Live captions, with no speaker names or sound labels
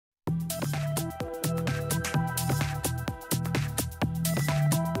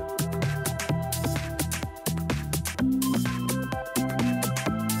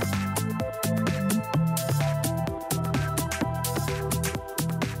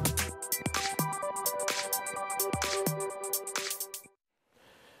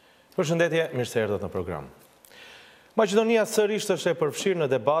Përshëndetje, mirë se erdhët në program. Maqedonia sërish është e përfshirë në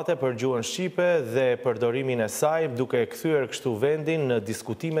debate për gjuhën shqipe dhe përdorimin e saj, duke kthyer kështu vendin në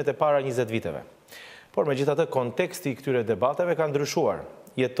diskutimet e para 20 viteve. Por megjithatë, konteksti i këtyre debateve ka ndryshuar.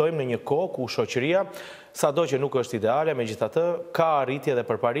 Jetojmë në një kohë ku shoqëria, sado që nuk është ideale, megjithatë ka arritje dhe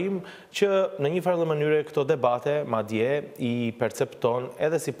përparim që në një farë mënyrë këto debate madje i percepton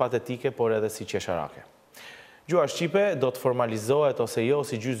edhe si patetike, por edhe si qesharake. Gjuha shqipe do të formalizohet ose jo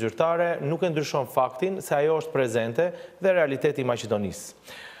si gjuhë zyrtare, nuk e ndryshon faktin se ajo është prezente dhe realiteti i Maqedonisë.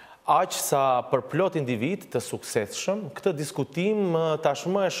 Aq sa për plot individ të suksesshëm, këtë diskutim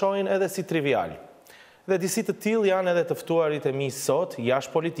tashmë e shohin edhe si trivial. Dhe disi të tillë janë edhe të ftuarit e mi sot,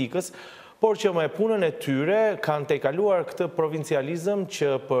 jashtë politikës, por që me punën e tyre kanë tejkaluar këtë provincializëm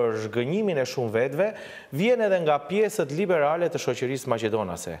që për zhgënjimin e shumë vetëve vjen edhe nga pjesët liberale të shoqërisë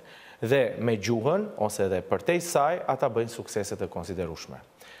maqedonase. Dhe me gjuhën, ose edhe përtej saj, ata bëjnë sukseset e konsiderueshme.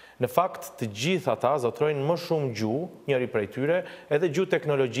 Në fakt, të gjithë ata zotrojnë më shumë gjuhë, njëri prej tyre, edhe gjuhë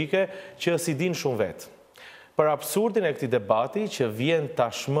teknologjike që si din shumë vetë. Për absurdin e këtij debati që vjen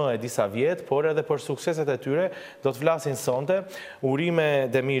tashmë e disa vjet, por edhe për sukseset e tyre, do të flasin sonte Urime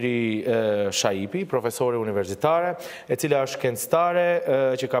Demiri Shaipi, profesore universitare, e cila është shkencëtare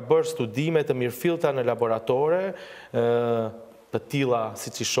që ka bërë studime të mirëfillta në laboratore, të tilla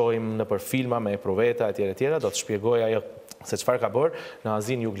siç i shohim nëpër filma me epruveta etj. Do të shpjegoj ajo se çfarë ka bërë në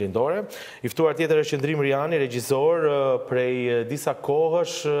Azinë Juglindore. I ftuar tjetër është Qendrim Riani, regjisor prej disa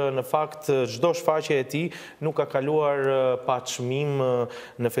kohësh, në fakt çdo shfaqje e tij nuk ka kaluar pa çmim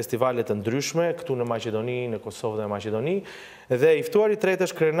në festivale të ndryshme këtu në Maqedoni, në Kosovë dhe Maqedoni. Dhe i ftuar i tretë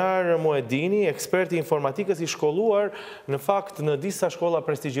është Krenar Muedini, ekspert i informatikës i shkolluar në fakt në disa shkolla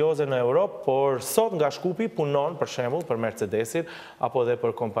prestigjioze në Europë, por sot nga Shkupi punon për shembull për Mercedesin apo dhe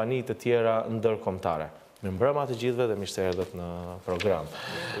për kompani të tjera ndërkombëtare. Mirëmbrëma të gjithëve dhe mirë se erdhët në program.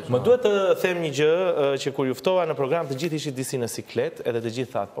 Më duhet të them një gjë që kur ju ftova në program të gjithë ishit disi në siklet, edhe të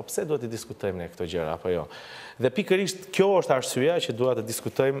gjithë thatë, po pse duhet të diskutojmë ne këto gjëra apo jo? Dhe pikërisht kjo është arsyeja që dua të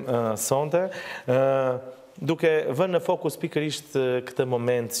diskutojmë sonte, duke vënë në fokus pikërisht këtë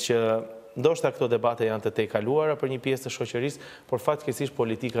moment që ndoshta këto debate janë të tejkaluara për një pjesë të shoqërisë, por fatkeqësisht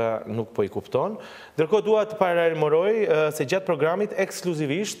politika nuk po i kupton. Ndërkohë dua të paralajmëroj se gjatë programit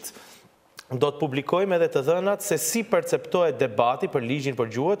ekskluzivisht do të publikojmë edhe të dhënat se si perceptohet debati për ligjin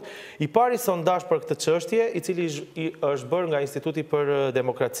për gjuhët, i pari sondazh për këtë çështje, i cili është bërë nga Instituti për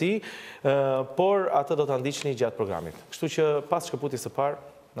Demokraci, por atë do ta ndiqni gjatë programit. Kështu që pas shkëputjes së parë,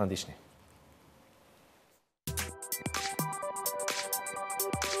 na ndiqni.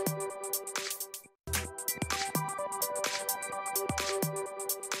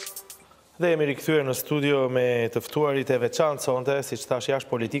 Dhe jemi rikthyer në studio me të ftuarit e veçantë sonte, siç thash jashtë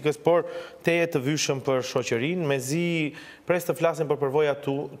politikës, por teje të vyshëm për shoqërinë, mezi pres të flasim për përvojat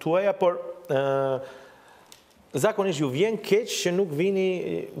tuaja, por zakonisht ju vjen keq që nuk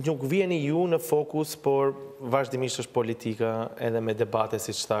vjeni ju në fokus, por vazhdimisht është politika edhe me debate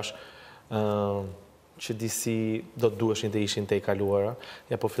siç thash që disi do të duheshin të ishin tejkaluara.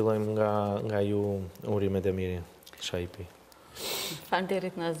 Ja po fillojmë nga ju Urime Demiri Shaipi.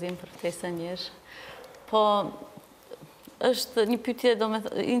 Falënderit Nazim për ftesën njësh. Po, është një pyetje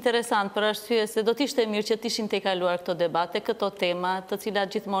interesant për arsye se do të ishte mirë që të ishin tejkaluar këto debate, këto tema, të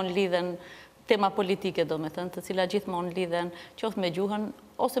cilat gjithmonë lidhen, tema politike domethënë, të cilat gjithmonë lidhen qoftë me gjuhën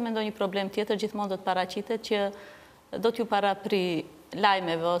ose me ndonjë problem tjetër, gjithmonë do të paraqitet që do t'ju parapri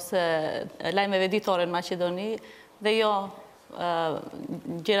lajmeve ose lajmeve ditore në Maqedoni dhe jo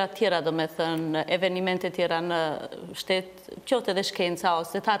gjëra tjera, do me thënë, evenimente tjera në shtet, qoftë edhe shkenca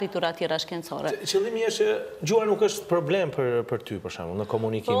ose të arritura tjera shkencore. Qëllimi është që gjuha nuk është problem për ty, për shembull, në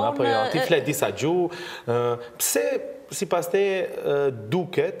komunikim, apo jo? Ti flet disa gjuhë, pse sipas teje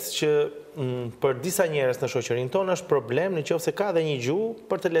duket që për disa njerëz në shoqërinë tonë është problem nëse ka edhe një gjuhë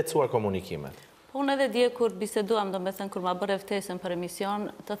për të lehtësuar komunikimet? Unë edhe dje kur biseduam, do me thënë, kur ma bërë ftesën për emision,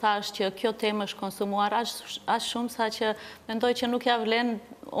 të thash që kjo temë është konsumuar aq shumë sa që mendoj që nuk ja vlen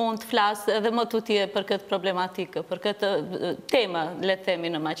unë të flasë edhe më tutje për këtë problematikë, për këtë temë, le të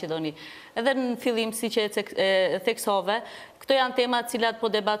themi, në Maqedoni. Edhe në fillim, si që e theksove, këto janë temat cilat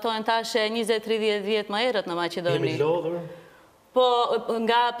po debatojnë tash 20-30 vjet më herët në Maqedoni. Jemi lodhur? Po,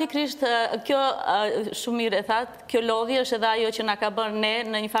 nga pikrisht, kjo shumë mirë e thatë, kjo lodhje është edhe ajo që na ka bërë ne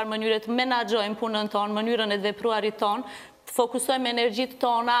në një farë mënyrë të menaxhojmë punën tonë, mënyrën e të vepruarit tonë, të fokusojmë energjitë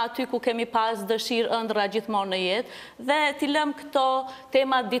tona aty ku kemi pas dëshirë ëndra gjithmonë në jetë, dhe t'i lëm këto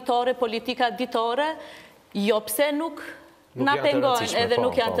temat ditore, politika ditore, jo pse nuk na pengojnë edhe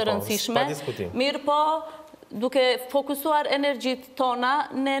nuk janë të rëndësishme. Mirë po, duke fokusuar energjitë tona,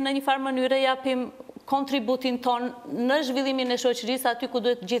 ne në një farë mënyrë japim kontributin ton në zhvillimin e shoqërisë aty ku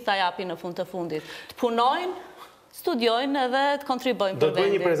duhet gjithë ta japin në fund të fundit. Të punojnë, studiojnë edhe të kontribojnë për vendin. Do të bëj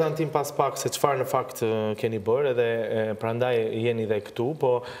një prezantim pas pak se çfarë në fakt keni bërë edhe prandaj jeni dhe këtu,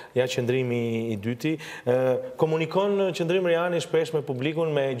 po ja qëndrimi i dyti. Komunikon qëndrim Riani shpesh me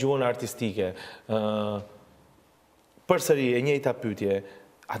publikun me gjuhën artistike. Përsëri e njëjta pyetje.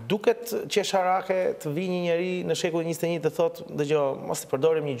 A duket qesharake të vi një njeri në shekullin 21 të thotë, dëgjoj, mos të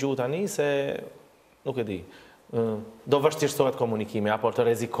përdorim një gjuhë tani se nuk e di. Do vështirësohet komunikimi apo të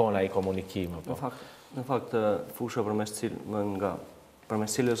rrezikon ai komunikimi apo. Në fakt fusha përmes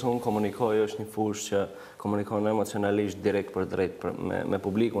cilës unë komunikoj është një fushë që komunikon emocionalisht direkt për drejt me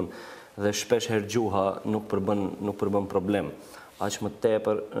publikun dhe shpesh herë gjuha nuk përbën problem. Aq më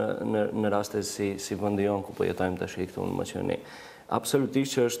tepër në raste si vendi jon ku po jetojmë tash këtu në Maqedoni.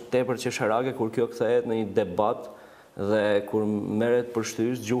 Absolutisht që është tepër qesharake kur kjo kthehet në një debat dhe kur merret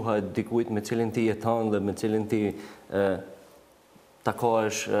përshtyes gjuha e dikujt me cilin ti jeton dhe me cilin ti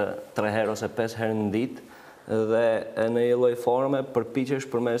takohesh 3 herë ose 5 herë në ditë dhe në një lloj forme përpiqesh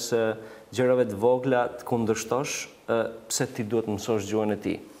përmes gjërave të vogla të kundërshtosh pse ti duhet të mësosh gjuhën e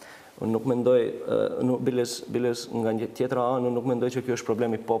tij. Unë nuk mendoj, biles nga një tjetra anë, unë nuk mendoj që kjo është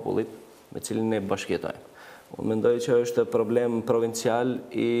problemi i popullit me cilin ne bashkëjetojmë. Unë mendoj që është problem provincial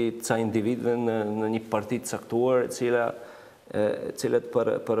i ca individëve në një parti të caktuar, cilët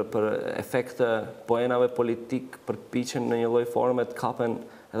për efekte poenave politik përpiqen në një lloj forme të kapen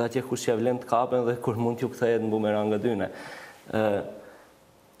edhe atje ku s'ja vlen të kapen dhe kur mund t'ju kthehet në bumerang dyne.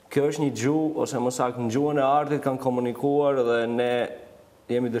 Kjo është një gjuhë, ose më saktë në gjuhën e artit kanë komunikuar dhe ne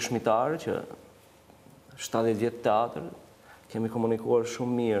jemi dëshmitarë që 70 vjet teatr kemi komunikuar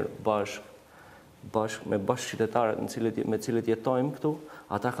shumë mirë me bashkëqytetarët me cilët jetojmë këtu,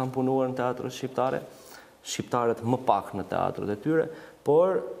 ata kanë punuar në teatrët shqiptare, shqiptarët më pak në teatrët e tyre,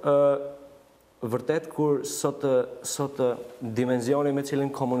 por vërtet kur sot dimensioni me cilin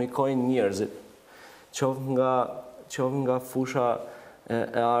komunikojnë njerëzit, qoftë nga fusha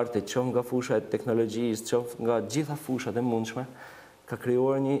e artit, qoftë nga fusha e teknologjisë, qoftë nga gjitha fushat e mundshme, ka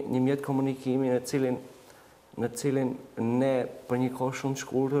krijuar një mjet komunikimi në cilin ne për një kohë shumë të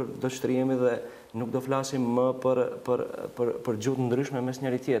shkurtër do shtrihemi dhe nuk do flasim më për gjuhë të ndryshme mes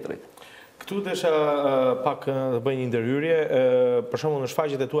njëri tjetrit. Këtu desha pak të bëj një ndërhyrje, për shembull në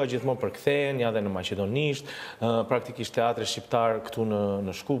shfaqjet e tua gjithmonë përkthehen, ja dhe në maqedonisht, praktikisht teatri shqiptar këtu në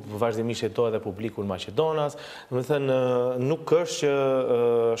Shkup vazhdimisht jetohet edhe publiku në Maqedonas. Domethënë nuk është që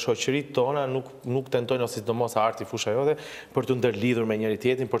shoqëritë tona nuk tentojnë ose sidomos arti fusha jote për të ndërlidhur me njëri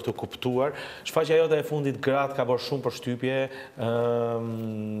tjetrin, për të kuptuar. Shfaqja jote e fundit Gratë ka bërë shumë përshtypje,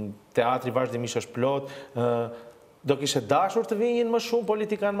 teatri vazhdimisht është plot. Do kishe dashur të vinjin më shumë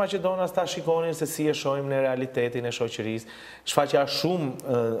politikanë Maqedonas ta shikonin se si e shohim në realitetin e shoqërisë. Shfaqja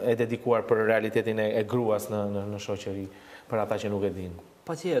shumë e dedikuar për realitetin e gruas në shoqëri, për ata që nuk e dinë.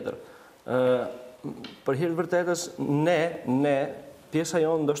 Patjetër. Për hir të vërtetës, ne pjesa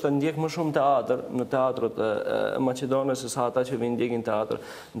jonë ndoshta ndjek më shumë teatr në teatrët e Maqedonisë se sa ata që vinë ndjekin teatr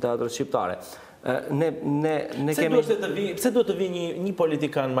në teatrët shqiptare. Pse duhet të vi një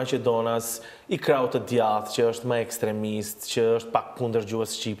politikan Maqedonas i krau të djathtë, që është më ekstremist, që është pak kundër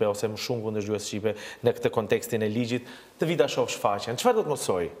gjuhës shqipe ose më shumë kundër gjuhës shqipe në këtë kontekstin e ligjit, të vi ta shoh shfaqjen? Çfarë do të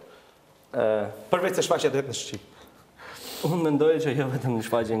mësoj? Përveç se shfaqja duhet në shqip. Unë mendoj që jo vetëm në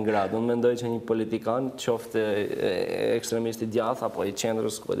shfaqjen Gratë, unë mendoj që një politikan, qoftë ekstremist i djathtë apo i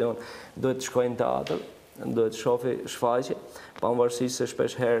qendrës kualion, duhet të shkojnë në teatr, duhet të shohë shfaqje, pavarësisht se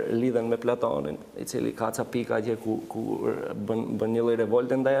shpesh herë lidhen me Platonin, i cili ka ca pika atje ku bën një lloj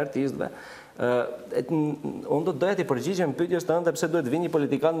revolte ndaj artistëve. Unë do doja t'i përgjigjem pyetjes tënde pse duhet vinë një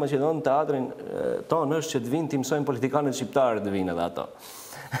politikan në Maqedonë në teatrin tonë, është që të vinë të mësojnë politikanët shqiptarë të vinë edhe ato.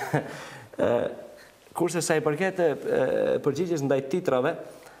 Kurse sa i përket përgjigjes ndaj titrave,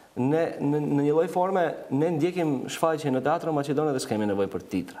 në një lloj forme ne ndjekim shfaqje në teatrin Maqedonë dhe s'kemi nevojë për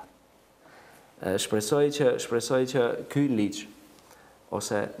titra. Shpresoj që ky ligj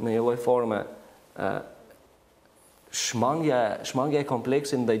ose në një lloj forme shmangja e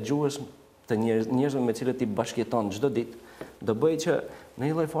kompleksit ndaj gjuhës të njerëzve me cilët ti bashkëjeton çdo ditë do bëjë që në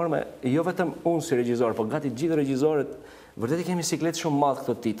një lloj forme jo vetëm unë si regjisor, por gati gjithë regjisorët vërtet i kemi siklet shumë madh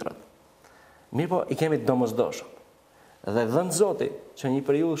këto titrat. Mirë po i kemi domosdoshëm. Dhe dhënë Zoti që një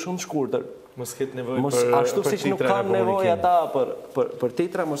periudhë shumë të shkurtër mos ketë nevojë për ashtu siç nuk kanë nevojë ata për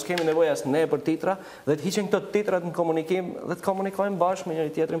titra, mos kemi nevojë as ne për titra dhe të hiqen këto titrat në komunikim dhe të komunikojmë bashkë me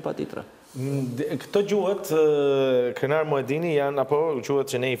njëri tjetrin pa titra. Këto gjuhët, krenar Muedini, janë apo gjuhët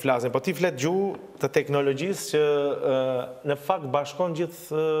që ne i flasim, po ti flet gjuhë të teknologjisë që në fakt bashkon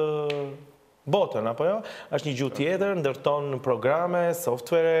gjithë botën, apo jo? Është një gjuhë tjetër, ndërton programe,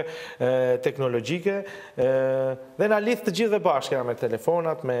 softvere, teknologjike, dhe na lidh të gjithëve bashkë me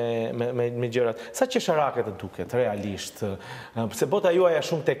telefonat, me gjërat. Sa qesharake të duket, realisht? Pse bota juaj është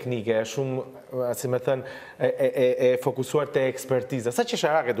shumë teknike, është shumë, si me thënë, e fokusuar te ekspertiza. Sa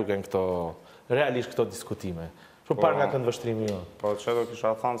qesharake duken këto, realisht këto diskutime? Shumë parë nga këndvështrimi jo. Po, që do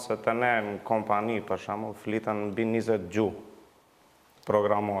kisha thënë se të ne në kompani, për shembull, fliten mbi 20 gjuhë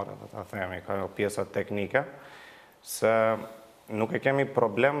programore, dhe ta themi, ka jo pjesët teknike, se nuk e kemi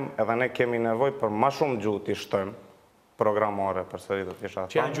problem, edhe ne kemi nevoj për ma shumë gjuhë t'i shtojmë programore, përsëri do t'isha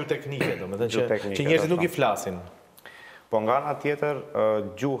thënë. Që janë gjuhë teknike, do me dhe që njerëzit nuk i flasin. Po nga ana tjetër,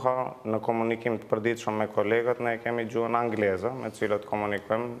 gjuha në komunikim të përditshëm me kolegët, ne kemi gjuhën angleze, me cilët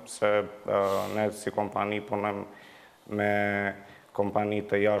komunikojmë, se ne si kompani punojmë me kompani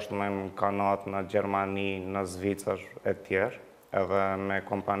të jashtme në Kanat, në Gjermani, në Zvicër e tjerë, edhe me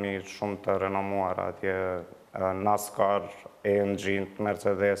kompani shumë të renomuar atje, NASCAR, AMG,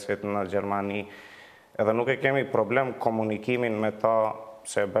 Mercedesit në Gjermani, edhe nuk e kemi problem komunikimin me ta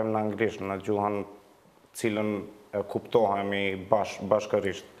se e bëjmë në anglisht, në gjuhën cilën kuptohemi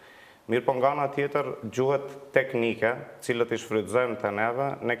bashkërisht. Mirë po nga ana tjetër, gjuhët teknike, cilët i shfrytëzojmë të neve,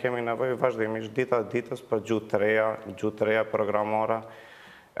 ne kemi nevojë vazhdimisht dita ditës për gjuhë të reja programore,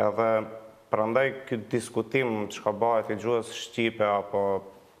 edhe prandaj këtë diskutim që ka bëhet i gjuhës shqipe apo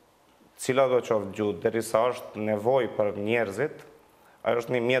cila do qoftë gjuhë, derisa është nevojë për njerëzit, ajo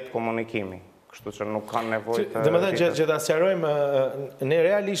është një mjet komunikimi. Kështu që nuk kanë nevojë të... Dhe më dhe që ta sqarojmë, ne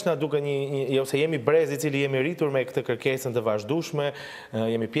realisht na duke ose jemi brez i cili jemi rritur me këtë kërkesën të vazhdueshme,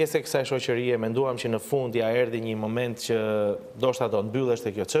 jemi pjesë e kësaj shoqërie, menduam që në fund ja erdhi një moment që ndoshta do mbyllesh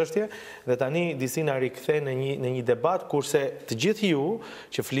te kjo çështje, dhe tani disi na rikthe në një debat, kurse të gjithë ju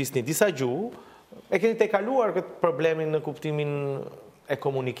që flisni disa gjuhë, e keni tejkaluar këtë problemin në kuptimin e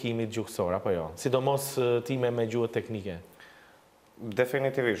komunikimit gjuhësor, apo jo? Sidomos time me gjuhët teknike.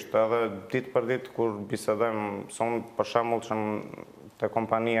 Definitivisht, edhe ditë për ditë kur bisedojmë, son për shembull që te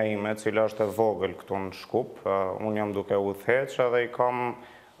kompania ime, cila është e vogël këtu në Shkup, unë jam duke u theq edhe i kam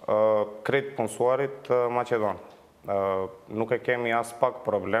krejt punësuarit Maqedon. Nuk e kemi as pak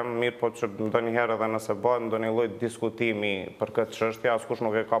problem, mirë po që ndonjëherë edhe nëse bëhet ndonjë lloj diskutimi për këtë çështje, askush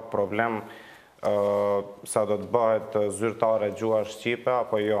nuk e ka problem sa do të bëhet zyrtare gjuha shqipe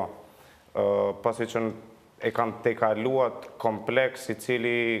apo jo. Pasi që e kanë tejkaluar kompleks i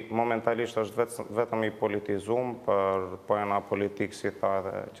cili momentalisht është vetëm i politizuar për pojena politikë si tha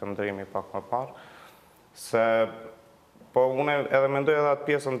edhe qëndrimi pak më parë, se po unë edhe mendoj edhe atë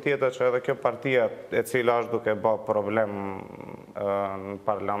pjesën tjetër që edhe kjo partia e cila është duke bë problem në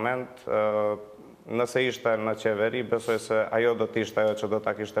parlament, nëse ishte në qeveri, besoj se ajo do t'ishte ajo që do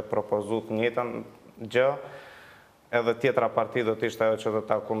ta kishte propozuar të njëjtën gjë, edhe tjetra parti do t'ishte ajo që do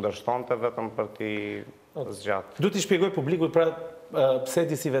ta kundërshtonte vetëm për t'i zgjatë. Du t'i shpjegoj publikut pra pse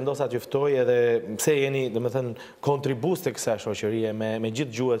ti si vendosa t'ju ftoj edhe pse jeni, domethënë, kontribues të kësaj shoqërie me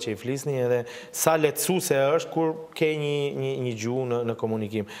gjithë gjuhët që i flisni edhe sa lehtësuese është kur ke një gjuhë në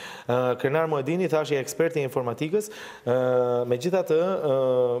komunikim. Krenar Muedini thash i eksperti i informatikës, megjithatë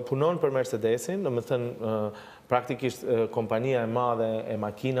punon për Mercedesin, domethënë praktikisht kompania e madhe e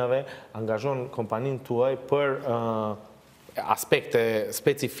makinave angazhon kompaninë tuaj për aspekte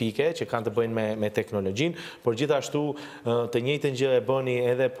specifike që kanë të bëjnë me teknologjinë, por gjithashtu të njëjtën gjë e bëni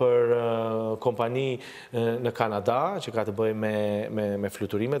edhe për kompani në Kanada, që ka të bëjnë me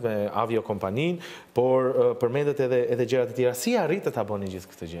fluturimet, me aviokompaninë, por përmendet edhe gjërat e tjera. Si arritët ta bëni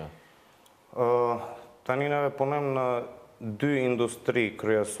gjithë këtë gjë? Tani neve punojmë në dy industri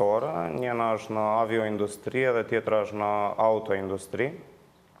kryesore, njëna është në avioindustri dhe tjetra është në autoindustri.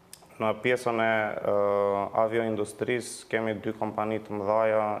 Në pjesën e avioindustrisë kemi dy kompani të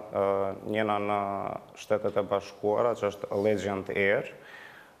mëdha, njëna në Shtetet e Bashkuara, që është Ligjin,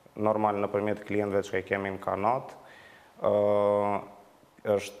 normal nëpërmjet klientëve që kemi në Kanat.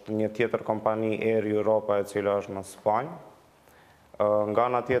 Është një tjetër kompani Air Europa e cila është në Spanjë. Nga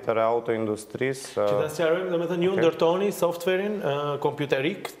ana tjetër e autoindustrisë... Që ta sqarojmë, domethënë ju ndërtoni softverin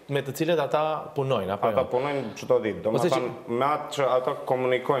kompjuterik me të cilët ata punojnë, apo jo? Ata punojnë çdo ditë, domethënë me atë që ata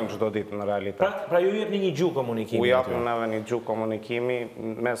komunikojnë çdo ditë në realitet. Pra ju jepni një gjuhë komunikimi. U japim neve një gjuhë komunikimi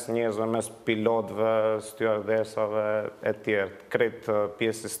mes njerëzve, mes pilotëve, styardesave e tjerë, krejt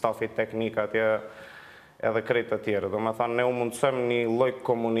pjesë stafit teknik atje, edhe krejt të tjerë. Do me thënë, ne u mundësëm një lloj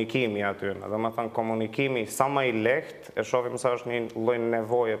komunikimi aty. Do me thënë, komunikimi sa më i lehtë, e shohim sa është një lloj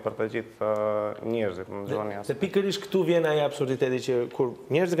nevoje për të gjithë njerëzit në zonë jashtë. Se pikërisht këtu vjen ai absurditeti që kur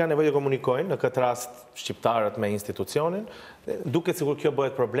njerëzit kanë nevojë të komunikojnë, në këtë rast shqiptarët me institucionin, duket sikur kjo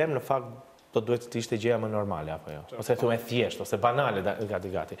bëhet problem, në fakt do duhet të ishte gjëja më normale, apo jo? Ose thume thjesht, ose banale,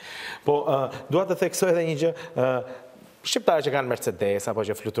 gati. Po, dua të theksoj edhe një gjë, shqiptarët që kanë Mercedes, apo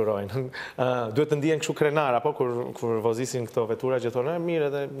që fluturojnë, duhet të ndihen kështu krenar, apo kur vozisin këto vetura që thonë, mirë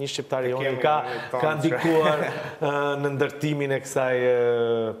edhe një shqiptari jonë ka ndikuar në ndërtimin e kësaj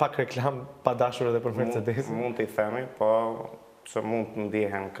pak reklam pa dashur edhe për Mercedes. Mund t'i themi, po që mund të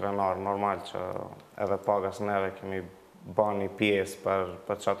ndihen krenar, normal që edhe pagas neve kemi ba një pjesë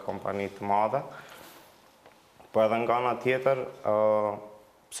për qatë kompani të madhe, po edhe nga nga tjetër,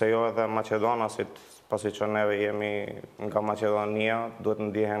 pse jo edhe maqedonasit, pasi që neve jemi nga Maqedonia, duhet të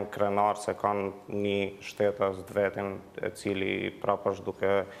ndihen krenar se kanë një shtetës të vetin e cili prapë është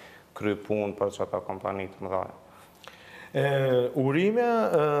duke kry punë për qëta kompani të mëdhaja. Urimja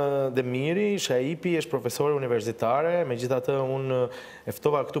dhe miri, Shaipi është profesore universitare, me gjitha të unë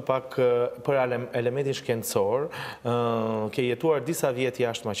eftova këtu pak për elementin shkencor, ke jetuar disa vjetë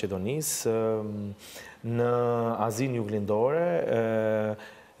jashtë Maqedonisë, në Azinë Juglindore,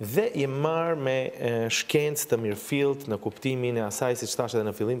 dhe je marrë me shkencë të mirëfillt në kuptimin e asaj, si që thashë edhe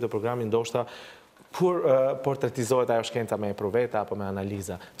në fillim të programin, ndoshta kur portretizohet ajo shkenca me pruveta apo me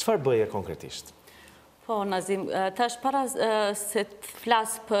analiza. Çfarë bëje konkretisht? Po, Nazim, tash para se të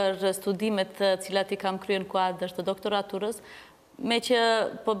flasë për studimet të cilat i kam kryer në kuadër të doktoraturës, me që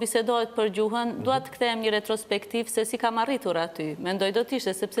po bisedohet për gjuhën, dua të kthehem një retrospektiv se si kam arritur aty. Mendoj do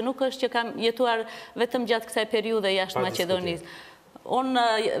t'ishte, sepse nuk është që kam jetuar vetëm gjatë kësaj periudhe jashtë Maqedonisë. Unë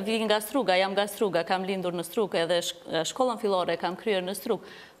vi nga Struga, jam nga Struga, kam lindur në Strug, edhe shkollën fillore kam kryer në Strug.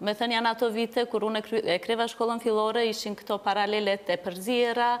 Me thënë janë ato vite, kur unë e kreva shkollën fillore, ishin këto paralelet e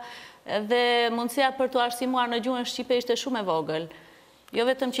përzjera, dhe mundësia për të arsimuar në gjuhën shqipe ishte shumë e vogël. Jo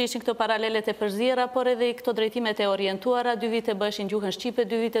vetëm që ishin këto paralelet e përzjera, por edhe këto drejtimet e orientuara, 2 vite bëshin gjuhën shqipe,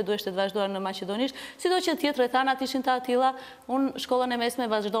 2 vite duheshte të vazhdoar në maqedonisht, sido që tjetë rrethanat ishin të atilla, unë shkollën e mesme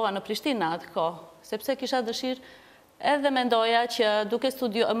vazhdova në Prishtinë në atë kohë, sepse kisha dëshirë edhe mendoja që duke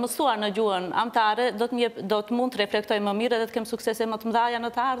mësuar në gjuhën amtare, do të mund të reflektoj më mirë edhe të kem suksese më të mëdhaja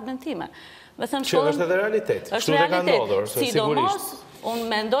në të ardhmen time. Që është edhe realitet, kështu dhe ka ndodhur, sigurisht. Sidomos, unë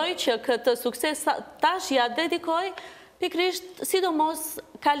mendoj që këtë sukses tash ja dedikoj pikrisht, sidomos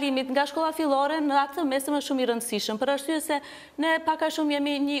kalimit nga shkolla fillore në atë mesëm është shumë i rëndësishëm, për arsye se ne paka shumë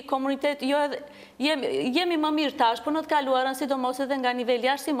jemi një komunitet, jemi më mirë tash, për në të kaluarën, sidomos edhe nga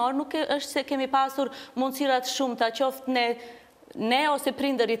nivelli arsimor, nuk është se kemi pasur mundësirat shumë ta qoftë ne ose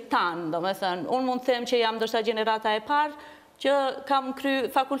prindërit tanë, do me thënë. Unë mund të them që jam ndoshta gjenerata e parë, që kam kry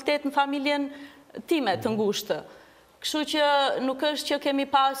fakultet në familjen time të ngushtë. Kështu që nuk është që kemi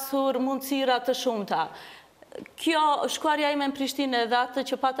pasur mundësirat të shumta. Kjo shkuarja ime në Prishtinë edhe atë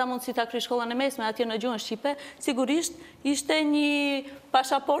që pata mundësi ta kryej shkollën e mesme atje në gjuhën shqipe, sigurisht ishte një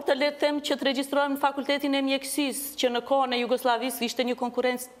pasaportë, le të them, që të regjistrohem në fakultetin e mjekësisë, që në kohën e Jugosllavisë ishte një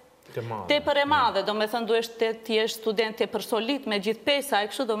konkurrencë tepër e madhe, do me thënë duhesh të jesh student tepër solid me gjithë pesa e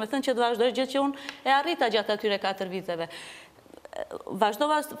kështu, do me thënë që të vazhdoj gjë që unë e arrita gjatë atyre 4 viteve.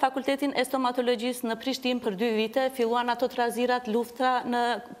 Vazhdova fakultetin e stomatologjisë në Prishtinë për 2 vite, filluan ato trazirat, luftra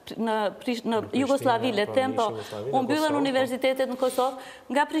në Jugoslavi, le të them, po unë mbyllën universitetet në Kosovë,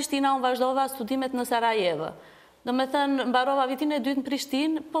 nga Prishtina unë vazhdova studimet në Sarajevo. Do me thënë, mbarova vitin e 2 në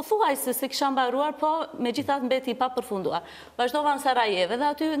Prishtinë, po thuaj se kisha mbaruar, po me gjithat mbeti pa përfunduar. Vazhdova në Sarajevo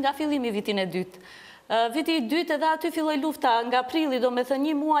dhe aty nga fillimi vitin e 2. Viti i 2 edhe aty filloi lufta nga prilli, do me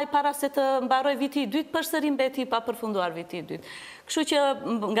thënë 1 muaj para se të mbaroj viti i 2, përsëri mbeti pa përfunduar viti i 2. Kështu që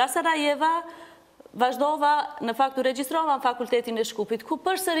nga Sarajeva vazhdova, në fakt u regjistrova në fakultetin e Shkupit, ku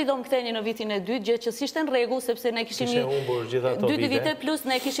përsëri do më ktheni në vitin e 2, gjë që s'ishte në rregull, sepse ne kishim 2 vite plus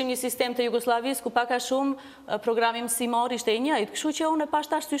ne kishim një sistem të Jugosllavisë ku pak a shumë programi mësimor ishte i njëjtë. Kështu që unë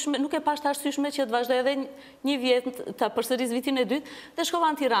nuk e pash të arsyeshme që të vazhdoj edhe 1 vjet të përsëris vitin e 2 dhe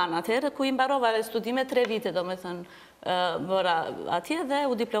shkova në Tiranë atëherë, ku i mbarova edhe studime 3 vite, do me thënë bëra atje dhe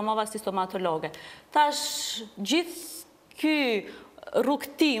u diplomova si stomatologe. Tash gjithë ky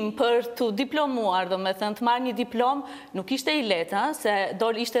rrugtim për të diplomuar, do me thënë të marrë një diplom, nuk ishte i lehtë, se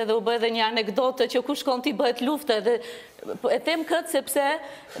ishte edhe u bëhe dhe një anekdote që ku shkon t'i bëhet luftë, dhe e them këtë sepse,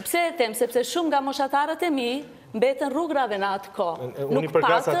 pse e them, sepse shumë nga moshatarët e mi mbetën rrugrave në atë kohë. Unë i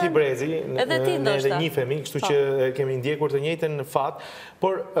përgas ati brezi, ne edhe njifemi, kështu që kemi ndjekur të njëjtën fat,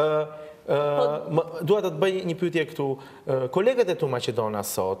 por dua të të bëj një pyetje këtu. Kolegët e tu Maqedona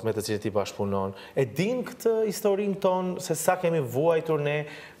sot, me të cilët i bashkëpunon, e din këtë historinë tonë, se sa kemi vuajtur ne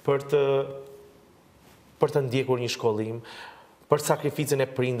për të ndjekur një shkollim, për sakrificën e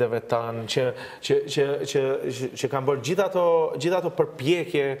prindëve tanë, që kanë bërë gjithë ato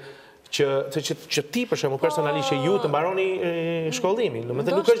përpjekje që ti për shembull personalisht që ju të mbaroni shkollimin,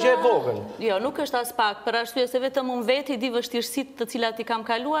 domethënë nuk është gjë e vogël. Jo, nuk është as pak, për arsye se vetëm unë vetë i di vështirësitë të cilat i kam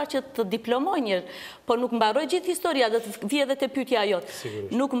kaluar që të diplomoj njërë, por nuk mbaroj gjithë historia, dhe të vje dhe të pyetja jotë.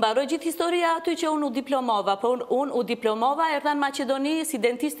 Nuk mbaroj gjithë historia aty që unë u diplomova, por unë u diplomova erdha në Maqedoni si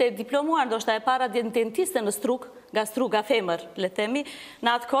dentiste e diplomuar, ndoshta e para dentiste në struk, nga femër, le themi,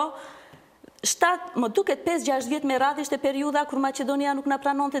 në atë kohë. Më duket 5-6 vjetë me radhë ishte periuda kur Maqedonia nuk na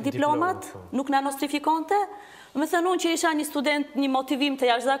pranonte diplomat, nuk na nostrifikonte. Me thënë unë që isha një student, një motivim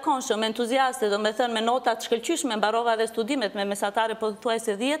të jashtëzakonshëm, entuziaste, do me thënë me notat shkëlqyshme, mbarova dhe studimet me mesatare po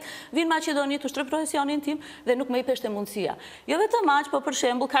thuajse 10, vinë Maqedoni të shtroj profesionin tim dhe nuk më i peshte mundësia. Jo vetëm aq, po për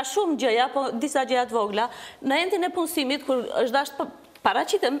shembull, ka shumë gjëja, po disa gjëja të vogla, në endin e punësimit kur është dashur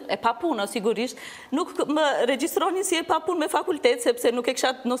paraqitem e pa punë, sigurisht, nuk më regjistronin si e pa punë me fakultet, sepse nuk e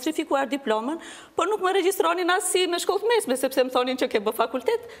kisha nostrifikuar diplomën, por nuk më regjistronin as si me shkollë të mesme, sepse më thonin që ke bë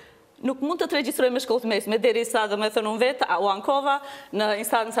fakultet, nuk mund të të regjistroj me shkollë të mesme, derisa do me thënë unë vetë, u ankova në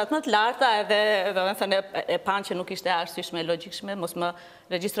instancat më të larta, edhe do me thënë e panë që nuk ishte arsyeshme, logjikshme, mos më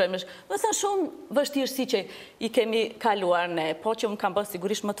regjistroj me shkollë. Do me thënë shumë vështirësi që i kemi kaluar ne, po që më kam bërë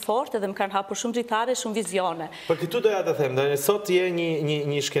sigurisht më të fortë edhe më kanë hapur shumë dritare, shumë vizione. Për këtu doja të them, sot je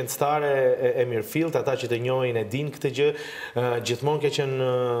një shkencëtare e mirëfillt, ata që të njohin e din këtë gjë, gjithmonë ke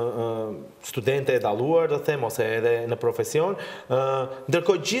qenë studente e dalluar, do them, ose edhe në profesion,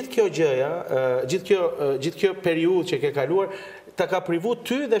 ndërkohë gjithë kjo gjëja, gjithë kjo periudhë që ke kaluar, ta ka privu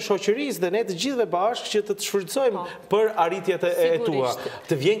ty dhe shoqërisë dhe ne të gjithëve bashkë që të shfrytëzojmë për arritjet e tua.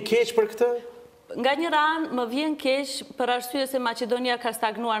 Të vjen keq për këtë? Nga një ranë më vjen keq për arsye se Maqedonia ka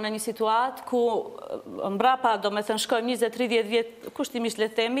stagnuar në një situatë ku mbrapa, do me thënë, shkojmë 20-30 vjetë, kushtimisht le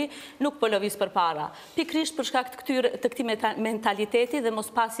themi, nuk po lëviz përpara. Pikrisht për shkak të këtij mentaliteti dhe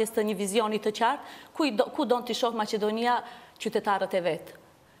mos pasjes të një vizioni të qartë, ku don t'i shoh Maqedonia qytetarët e vet.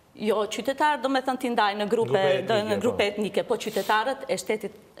 Jo, qytetarët do me thënë t'i ndaj në grupe etnike, po qytetarët e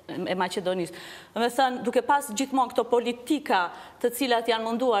shtetit e Maqedonisë. Do me thënë, duke pas gjithmonë këto politika të cilat janë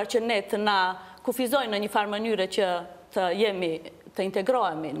munduar që ne të na kufizojnë në një farë mënyre që të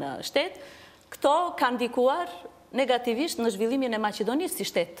integrohemi në shtet, këto kanë ndikuar negativisht në zhvillimin e Maqedonisë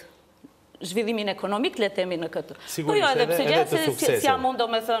si shtet. Zhvillimin ekonomik, le themi në këtë. Po jo, edhe pse si jam unë, do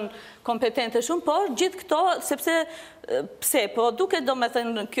me thënë, kompetente shumë, por gjithë këto, sepse, pse, po duke do me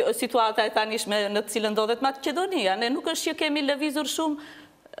thënë situata e tanishme në të cilën ndodhet Maqedonia, ne nuk është që kemi lëvizur shumë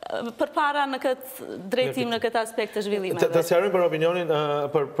për para në këtë drejtim, në këtë aspekt të zhvillimeve. Të sqarojmë për opinionin,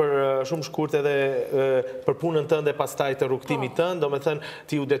 për shumë shkurt edhe për punën tënde pastaj të rrugtimit tënd, do me thënë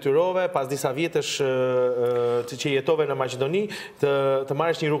ti u detyrove pas disa vjetësh që jetove në Maqedoni të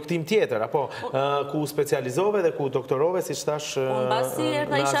marrësh një rrugtim tjetër, apo ku specializove dhe ku doktorove, siç thash në Unë basi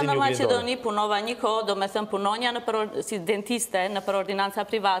erdha isha në Maqedoni, punova një kohë, do me thënë punonja si dentiste në për ordinanca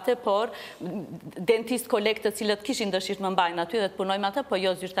private, por dentist kolegë të cilët kishin dëshirë të më mbajnë aty dhe të punojmë atë, po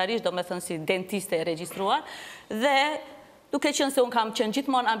jo zyrtarisht, do me thënë si dentiste e regjistruar, dhe duke qenë se unë kam qenë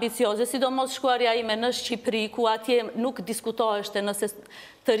gjithmonë ambicioze, sidomos shkuarja ime në Shqipëri, ku atje nuk diskutoheshte nëse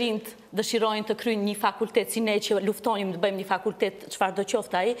të rinjt dëshirojnë të kryjnë një fakultet, si ne që luftonim të bëjmë një fakultet, çfarë do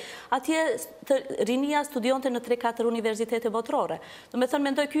qoftë ai, atje rinia studionte në 3-4 universitete botërore. Do me thënë,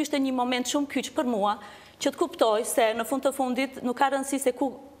 mendoj ky ishte një moment shumë kyç për mua, që të kuptoj se në fund të fundit nuk ka rëndësi se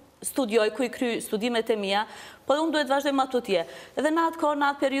ku studioj, ku i kry studimet e mia, po unë duhet vazhdoj atutje. Edhe në atë kohë, në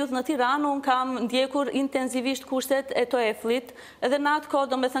atë periudhë në Tiranë, unë kam ndjekur intensivisht kushtet e TOEFL-it, edhe në atë kohë,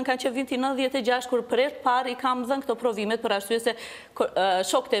 do me thënë, kanë që viti 96, kur për herë parë i kam dhënë këto provimet, për arsye se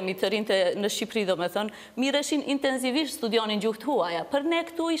shokët e mi të rinjtë në Shqipëri, do me thënë, mirëshin intensivisht studionin gjuhët huaja. Për ne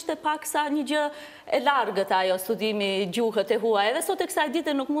këtu ishte pak sa një gjë e largët ajo studimi gjuhët e huaja, edhe sot e kësaj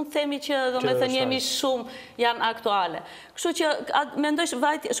dite nuk mund të themi që, do me thënë, jemi shumë janë aktuale. Kështu që, mendoj,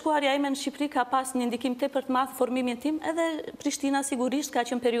 shkuarja ime në Shqipëri ka pas një ndikim tepër të madh formimin tim, edhe Prishtina sigurisht ka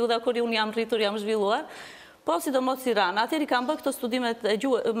qenë periudha kur unë jam rritur, jam zhvilluar, po sidomos Tirana. Atëherë kam bërë këto studimet e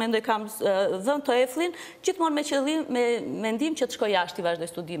gjuhës, mendoj kam dhënë TOEFL-in, gjithmonë me qëllim, me mendim që të shkoj jashtë i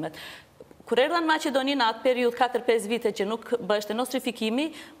vazhdoj studimet. Kur erdha në Maqedoni në atë periudhë 4-5 vite që nuk bëheshte nostrifikimi,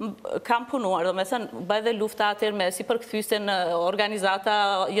 kam punuar, do me thënë, bëj dhe lufta atëherë me si përkthyese në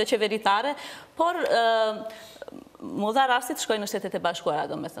organizata jo qeveritare, por mu dha rasti të shkoj në Shtetet e Bashkuara,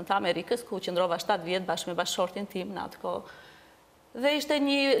 do me thënë, të Amerikës, ku qëndrova 7 vjetë bashkë me bashkëshortin tim në atë kohë. Dhe ishte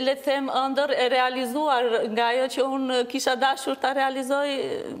një, le të them, ëndër e realizuar nga ajo që unë kisha dashur ta realizoj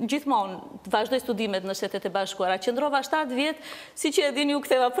gjithmonë. Vazhdoj studimet në Shtetet e Bashkuara. Qëndrova 7 vjet, si që e dini, u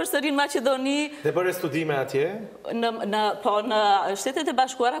ktheva përsëri në Maqedoni. Dhe bëre studime atje? Po, në Shtetet e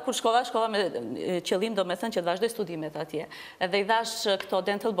Bashkuara, kur shkova me qëllim, do me thënë, që të vazhdoj studimet atje. Edhe i dash këto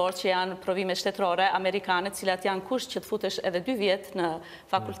dental board që janë provime shtetërore amerikane, cilat janë kusht që të futesh edhe 2 vjet në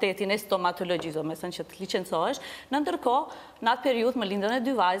fakultetin e stomatologji, do me thënë që të licencohesh. Në ndërkohë, në atë periudhë më lindën e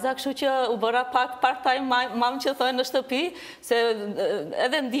 2 vajza, kështu që u bëra pak part-time mamë që thojnë në shtëpi, se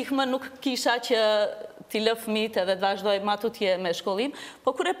edhe ndihmë nuk kisha që t'i lë fëmijët edhe të vazhdoj matutje me shkollim,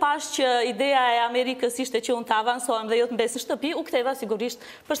 po kur e pash që ideja e Amerikës ishte që unë të avansohem dhe jo të mbes në shtëpi, u ktheva sigurisht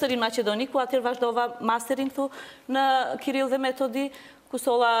përsëri në Maqedoni, ku atëherë vazhdova masterin në Kirill dhe Metodi, ku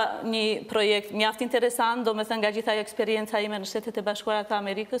solla një projekt mjaft interesant, do me thënë nga gjitha eksperienca ime në Shtetet e Bashkuara të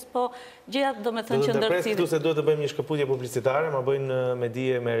Amerikës, po gjitha do me thënë që ndërcili. Do të këtu se duhet të bëjmë një shkëputje publicitare, ma bëjnë me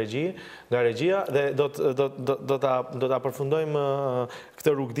dije me nga regjia, dhe do të përfundojmë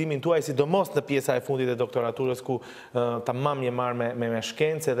këtë rrugëtimin tuaj, sidomos në pjesa e fundit e doktoraturës, ku ta mam një marrë me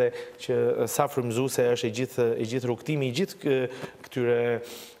shkencë, edhe që sa frymëzuese është i gjithë rrugëtimi, i gjithë këtyre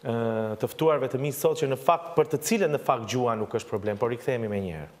të ftuarve të mi sot, që në fakt për të cilën në fakt gjua nuk është problem, por i kthehemi me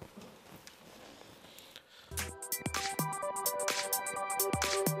njëherë.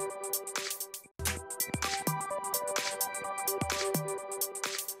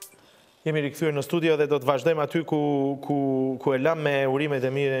 Jemi rikthyer në studio dhe do të vazhdojmë aty ku e lam me urimet e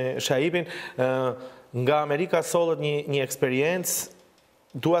mire Shaibin. Nga Amerika sollët një eksperiencë.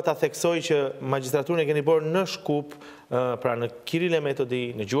 Dua ta theksoj që magjistraturën e keni bërë në Shkup, pra në Kirill e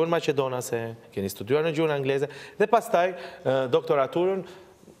Metodi, në gjuhën maqedonase, keni studiuar në gjuhën angleze, dhe pastaj doktoraturën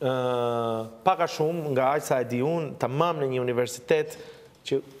pak a shumë nga aq sa e di unë, tamam në një universitet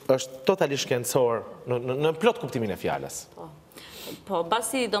që është totalisht shkencor në plot kuptimin e fjalës. Po,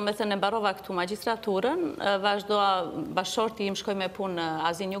 basi do me thënë e mbarova këtu magjistraturën, vazhdoa bashkëshorti im shkoj me punë në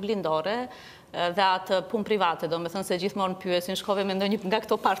Azinë Juglindore, dhe atë punë private, do me thënë se gjithmonë pyesin, shkove me ndonjë nga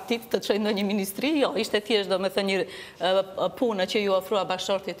këto partit të çojë ndonjë ministri, jo, ishte thjesht do me thënë një punë që ju ofrua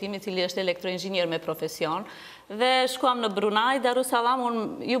bashkëshortit tim, i cili është elektroinxhinier me profesion, dhe shkuam në Brunei, Darussalam, unë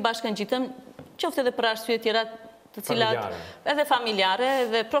ju bashkëngjitëm, qoftë edhe për arsye tjera të cilat edhe familjare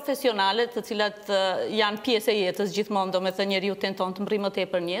dhe profesionale, të cilat janë pjesë e jetës gjithmonë, do me thënë njeriu tenton të mbrojë më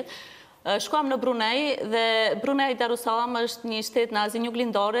tepër në jetë. Shkuam në Brunei dhe Brunei Darussalam është një shtet në Azinë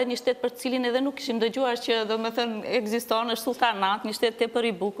Juglindore, një shtet për cilin edhe nuk kishim dëgjuar që do me thënë ekziston, është sultanat, një shtet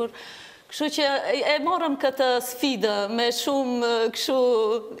tepër i bukur. Kështu që e morëm këtë sfidë me shumë kështu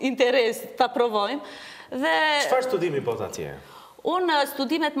interes ta provojmë. Çfarë studimi po atje? Unë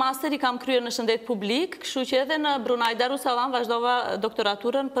studimet masteri kam kryer në shëndet publik, kështu që edhe në Brunei Darussalam vazhdova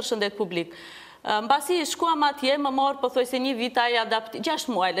doktoraturën për shëndet publik. Mbasi shkuam atje, më morë pothuajse një vit, 6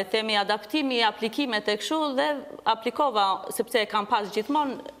 muaj, le themi, adaptimi, aplikimet e kështu, dhe aplikova, sepse kam pas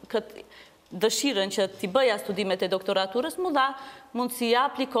gjithmonë këtë dëshirën që t'i bëja studimet e doktoraturës, mu dha mundësia,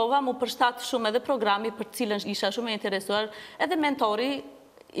 aplikova, mu përshtat shumë edhe programi për cilën isha shumë e interesuar, edhe mentori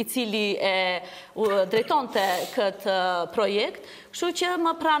i cili e drejtonte këtë projekt, kështu që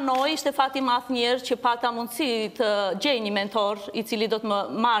më pranoi, ishte fati madh njerë që pata mundësi të gjej një mentor i cili do të më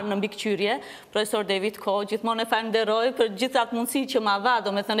marrë në mbikëqyrje, profesor David Ko, gjithmonë e falenderoj për gjithë atë mundësi që ma dha,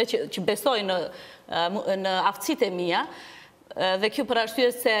 do me thënë që besoj në aftësitë e mia. Dhe kjo për arsye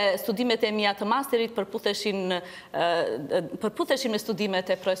se studimet e mia të masterit përputheshin me studimet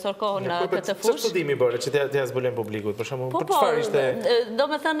e profesor Ko në këtë fushë. Çfarë studimi bëre që t'ja zbulojmë publikut? Për shembull, për çfarë ishte? Do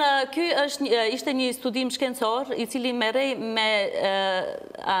me thënë, ky ishte një studim shkencor i cili merrej me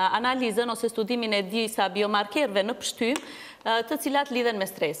analizën ose studimin e disa biomarkerëve në pështym, të cilat lidhen me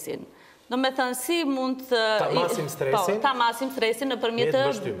stresin. Do me thënë, si mund ta masim stresin nëpërmjet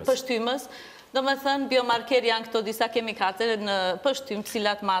pështymës. Do me thënë, biomarker janë këto disa kemikate në pështym,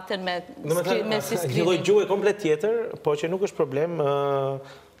 cilat maten me si skrimin. Një lloj gjuhë komplet tjetër, po që nuk është problem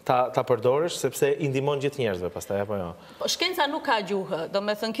ta përdorësh, sepse i ndihmon gjithë njerëzve pastaj, apo jo? Shkenca nuk ka gjuhë, do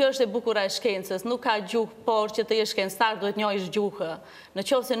me thënë, kjo është e bukura e shkencës, nuk ka gjuhë, por që të jesh shkencëtar duhet njohësh gjuhë. Në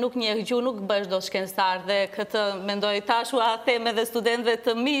qoftë se nuk njeh gjuhë, nuk bësh dot shkencëtar, dhe këtë mendoj tashua them edhe studentëve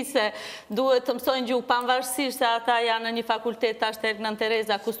të mi se duhet të mësojnë gjuhë pavarësisht se ata janë në një fakultet tash tek Nën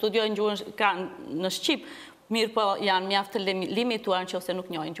Tereza ku studiojnë gjuhën kanë në Shqip. Mirë po janë mjaft të limituar nëse nuk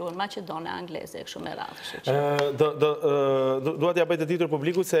njohin gjuhën maqedone, angleze, kështu me radhë. Dua t'ja bëj të ditur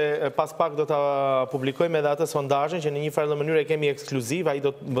publikut se pas pak do ta publikojmë edhe atë sondazhin që në një farë mënyrë e kemi ekskluziv, ai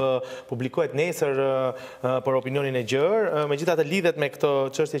do të publikohet nesër për opinionin e gjerë. Megjithatë lidhet me këtë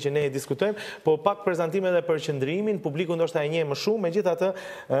çështje që ne diskutojmë, po pak prezantime edhe për qëndrimin, publiku ndoshta e njeh më shumë, megjithatë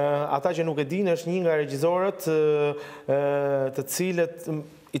ata që nuk e dinë është një nga regjisorët të cilët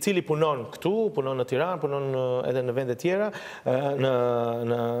i cili punon këtu, punon në Tiranë, punon edhe në vende tjera,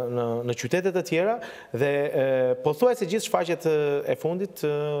 në qytete të tjera, dhe pothuajse gjithë shfaqjet e fundit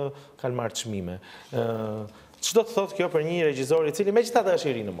kanë marrë çmime. Ç'do të thotë kjo për një regjisor i cili megjithatë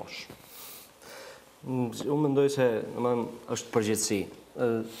është i ri në moshë? Unë mendoj se është përgjithësi.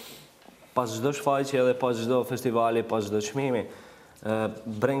 Pas çdo shfaqje dhe pas çdo festivali, pas çdo çmimi,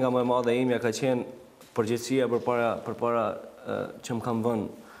 brenga më e madhe imja ka qenë përgjithësia përpara që më kam vënë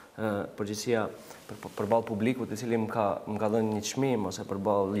përgjithësia përballë publikut i cili më ka dhënë një çmim, ose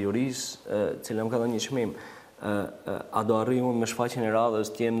përballë jurisë i cili më ka dhënë një çmim. A do arrijë unë me shfaqjen e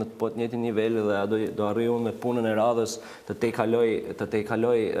radhës të jem në të njëjtin nivel dhe a do arrijë unë me punën e radhës të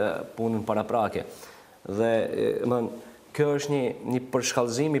tejkaloj punën paraprake. Dhe kjo është një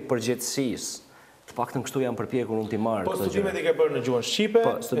përshkallëzim i përgjithësisë. Të paktën kështu jam përpjekur unë t'i marrë. Po studimet i ke bërë në gjuhën shqipe,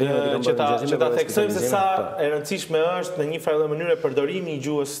 që ta theksojmë se sa e rëndësishme është në një farë mënyrë përdorimi i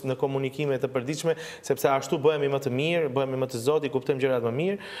gjuhës në komunikime të përditshme, sepse ashtu bëhemi më të mirë, bëhemi më të zoti, kuptojmë gjërat më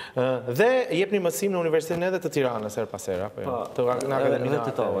mirë, dhe jepni mësim në Universitetin edhe të Tiranës her pas here, apo jo? Edhe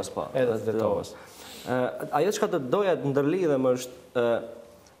të Tovës, po. Edhe të Tovës. Ajo çka do doja të ndërlidhem është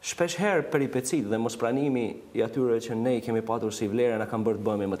shpesh herë peripecit dhe mospranimi i atyre që ne i kemi patur si vlerë na kanë bërë të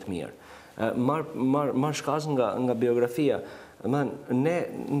bëhemi më të mirë. Marr shkas nga biografia. Ne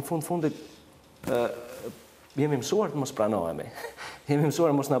në fundit jemi mësuar të mos pranohemi. Jemi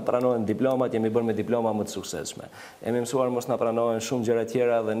mësuar mos na pranohen diplomat, jemi bërë me diploma më të suksesshme. Jemi mësuar mos na pranohen shumë gjëra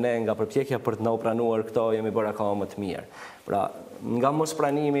tjera dhe ne nga përpjekja për të na u pranuar këto jemi bërë akoma më të mirë. Pra, nga mos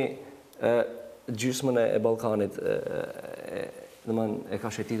pranimi gjysmën e Ballkanit e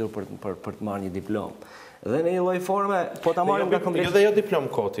ka shetitur për të marrë një diplomë. Dhe në një lloj forme, po ta marrim nga kompleksi. Jo dhe jo diplom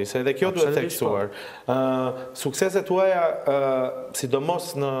koti, se edhe kjo duhet theksuar. Sukseset tuaja, sidomos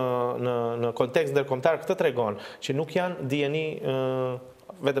në kontekst ndërkombëtar, këtë tregon që nuk janë dijeni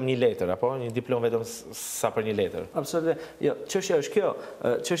vetëm një letër, apo një diplom vetëm sa për një letër. Absolutisht. Jo, çështja është kjo.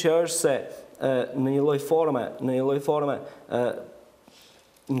 Çështja është se në një lloj forme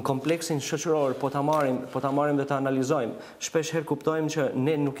në kompleksin shoqëror po ta marrim dhe ta analizojmë, shpesh herë kuptojmë që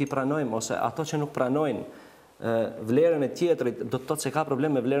ne nuk i pranojmë, ose ato që nuk pranojnë vlerën e tjetrit do të thotë se ka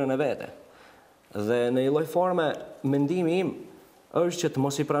problem me vlerën e vete. Dhe në një lloj forme mendimi im është që të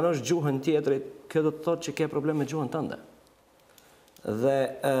mos i pranosh gjuhën tjetrit, kjo do të thotë që ke problem me gjuhën tënde. Dhe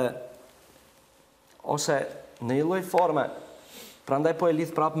ose në një lloj forme, prandaj po e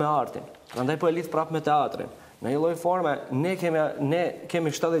lidh prapë me artin, prandaj po e lidh prapë me teatrin. Në një lloj forme, ne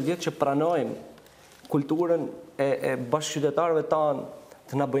kemi 70 vjet që pranojmë kulturën e bashkëqytetarëve tanë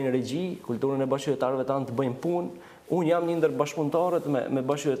të na bëjnë regji, kulturën e bashkëqytetarëve tanë të bëjnë punë. Unë jam një ndër bashkëpunëtorët me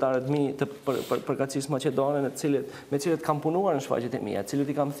bashkëqytetarët mi të përkatësisë maqedone, me cilët kam punuar në shfaqjet e mia, cilët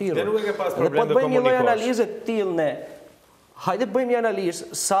i kam thirrur. Dhe nuk e ke pas problem të komunikosh. Po të bëjmë një lloj analize të tillë ne. Hajde bëjmë një analizë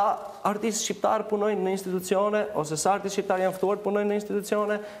sa artistë shqiptar punojnë në institucione, ose sa artistë shqiptar janë ftuar punojnë në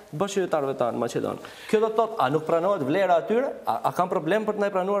institucione bashkëqytetarëve tanë maqedon. Kjo do të thotë, a nuk pranohet vlera atyre? A kanë problem për të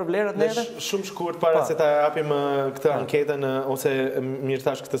na pranuar vlerat neve? Shumë shkurt para se ta japim këtë anketën ose mirë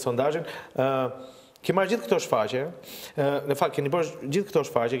thash këtë sondazhin. Keni marrë gjithë këto shfaqje, në fakt keni bërë gjithë këto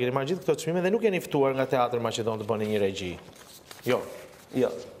shfaqje, keni marrë gjithë këto çmime dhe nuk jeni ftuar nga teatri maqedon të bëni një regji. Jo.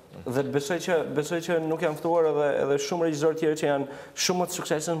 Dhe besoj që nuk janë ftuar edhe shumë regjisorë tjerë që janë shumë më të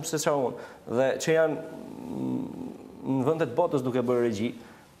suksesshëm se sa unë, dhe që janë në vendet botës duke bërë regji,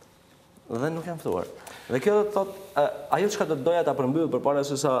 dhe nuk janë ftuar. Dhe kjo do të thotë, ajo çka do të doja ta përmbyll përpara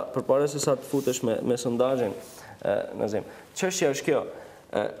se sa të futesh me sondazhin, Nazim. Çështja është kjo.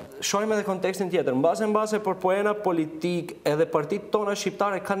 Shohim edhe kontekstin tjetër. Mbase për poena politik edhe partitë tona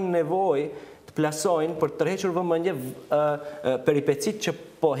shqiptare kanë nevojë të plasojnë për të tërhequr vëmendje peripecit që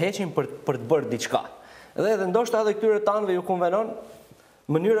po heqin për të bërë diçka. Dhe edhe ndoshta edhe këtyre tanëve ju konvenon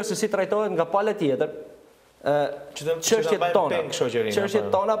mënyra se si trajtohet nga palë tjetër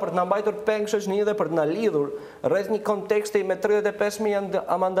çështjet tona për të na mbajtur peng shoqëni dhe për të na lidhur rreth një konteksti me 35.000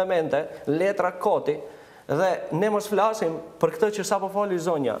 amandamente, letra koti. Dhe ne mos flasim për këtë që sapo foli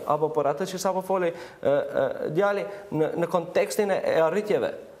zonja, apo për atë që sapo foli djali në kontekstin e arritjeve.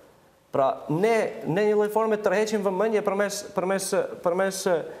 Pra, ne një lloj forme tërheqim vëmendje përmes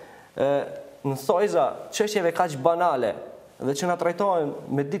në thojza çështjeve kaq banale dhe që na trajtohen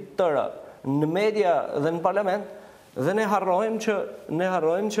me ditë tëra në media dhe në parlament, dhe ne harrojmë që në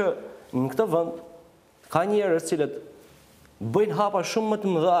këtë vend ka njerëz cilët bëjnë hapa shumë më të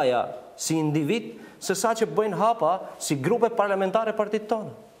mëdhaja si individ, se sa që bëjnë hapa si grupe parlamentare partit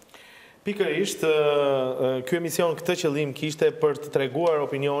tonë. Pikërisht, ky emision këtë qëllim kishte për të treguar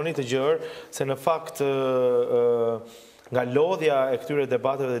opinionit të gjerë se në fakt nga lodhja e këtyre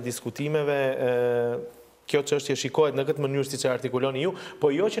debateve dhe diskutimeve kjo çështje shikohet në këtë mënyrë siç e artikuloni ju, po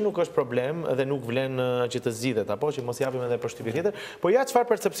jo që nuk është problem dhe nuk vlen që të zgjidhet, apo që mos japim edhe përshtypje tjetër, po ja çfarë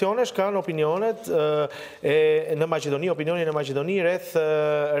percepcionesh kanë opinionet në Maqedoni, opinionin në Maqedoni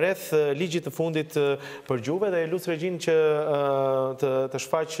rreth ligjit të fundit për gjuhë dhe lut regjin që të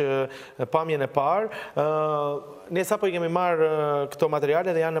shfaq pamjen e parë. Ne sapo i kemi marrë këto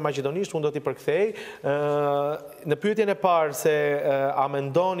materiale dhe janë në maqedonisht, unë do t'i përkthej. Në pyetjen e parë se a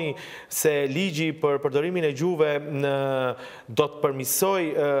mendoni se ligji për përdorimin e gjuhëve do të përmisoj,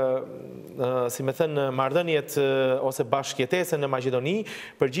 si me thënë, marrëdhëniet ose bashkëjetesën në Maqedoni,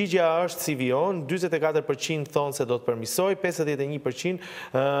 përgjigjja është si vijon, 44% thonë se do të përmisoj, 51%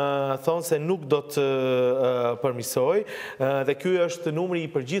 thonë se nuk do të përmisoj, dhe ky është numri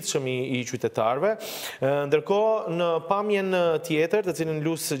i përgjithshëm i qytetarëve. Ndërkohë, në pamjen tjetër, të cilën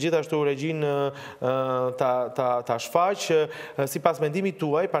lusë gjithashtu regjin ta shfaq, sipas mendimit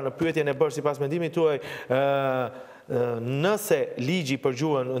tuaj, pra në pyetjen e bërë sipas mendimit tuaj, nëse ligji për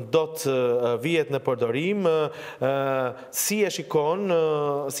gjuhën do të vihet në përdorim, si e shikon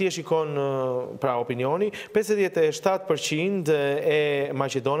pra opinioni, 57% e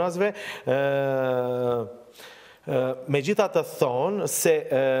maqedonasve megjithatë thonë se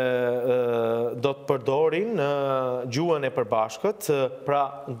do të përdorin gjuhën e përbashkët, pra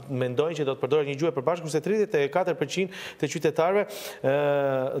mendojnë që do të përdorin një gjuhë e përbashkët, kurse 34% të qytetarëve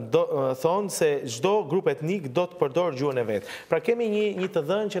thonë se çdo grup etnik do të përdorë gjuhën e vet. Pra kemi një të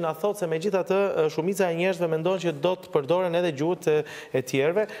dhënë që na thotë se megjithatë shumica e njerëzve mendojnë që do të përdoren edhe gjuhët e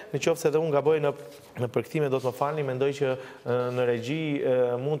tjerëve, nëse edhe unë gaboj në përkthime do të më falni, mendoj që në regji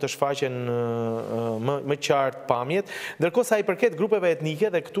mund të shfaqen më qartë pamjet. Ndërkohë sa i përket grupeve etnike,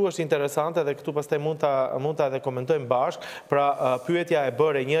 dhe këtu është interesante dhe këtu pastaj mund ta edhe komentojmë bashkë, pra pyetja e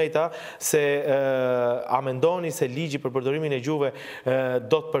bërë e njëjta se a mendoni se ligji për përdorimin e gjuhëve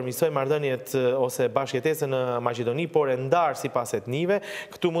do të përmirësojë marrëdhëniet ose bashkëjetesën në Maqedoni, por e ndarë sipas etnive.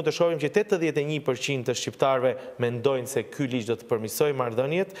 Këtu mund të shohim që 81% të shqiptarëve mendojnë se ky ligj do të përmirësojë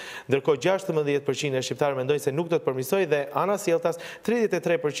marrëdhëniet, ndërkohë 16% e shqiptarëve mendojnë se nuk do të përmirësojë dhe ana sjelltas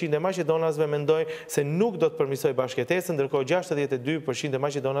 33% e maqedonasve mendojnë se nuk do të përmirësojë bashkëjetesën, ndërkohë 62% e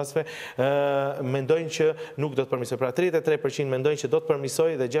maqedonasve mendojnë që nuk do të përmirësojë. Pra 33% mendojnë që do të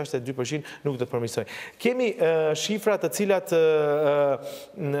përmirësojë dhe 62% nuk do të përmirësojë. Kemi shifra të cilat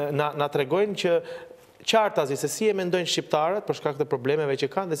na tregojnë që qartazi se si e mendojnë shqiptarët për shkak të problemeve që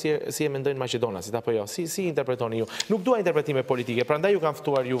kanë dhe si e mendojnë maqedonasit, apo jo, si interpretoni ju. Nuk dua interpretime politike, prandaj ju kanë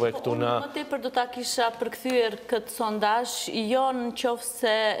ftuar juve këtu në... Më tepër do ta kisha përkthyer këtë sondazh, jo në qoftë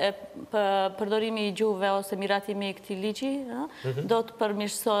se përdorimi i gjuhëve ose miratimi i këtij ligji do të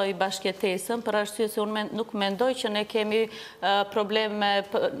përmirësojë bashkëjetesën, për arsye se unë nuk mendoj që ne kemi probleme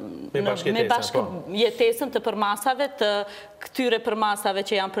me bashkëjetesën të përmasave, të këtyre përmasave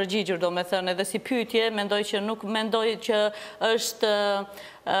që janë përgjigjur, do me thënë, edhe si pyetje, nuk mendoj që është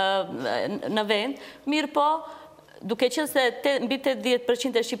në vend. Mirë po, duke qenë se mbi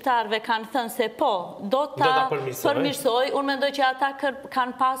 80% e shqiptarëve kanë thënë se po, do ta përmirësoj, unë mendoj që ata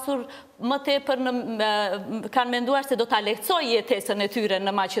kanë pasur më tepër kanë menduar se do ta lehtësoj jetesën e tyre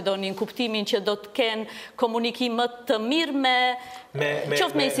në Maqedoni, në kuptimin që do të kenë komunikim më të mirë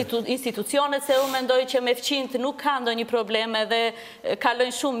qoftë me institucionet, se unë mendoj që me fqinjt nuk ka ndonjë probleme dhe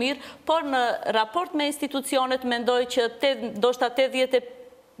kalojnë shumë mirë, por në raport me institucionet mendoj që ndoshta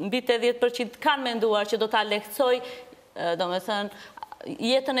mbi 80% kanë menduar që do ta lehtësoj, domethënë,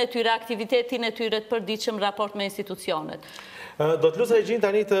 jetën e tyre, aktivitetin e tyre të përditshëm raport me institucionet. Do të lusë regjin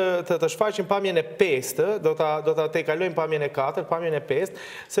tani të shfaqim pamjen e 5, do të tejkalojmë pamjen e 4, pamjen e 5,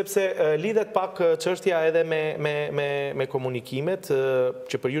 sepse lidhet pak çështja edhe me komunikimet,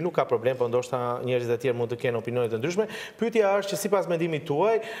 që për ju nuk ka problem, por ndoshta njerëzit e tjerë mund të kenë opinione të ndryshme. Pyetja është që sipas mendimit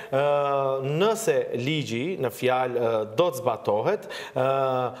tuaj, nëse ligji në fjalë do të zbatohet,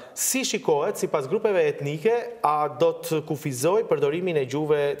 si shikohet sipas grupeve etnike, a do të kufizoj përdorimin e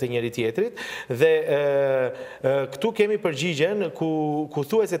gjuhëve të njëri tjetrit, dhe këtu kemi përgjigjen ku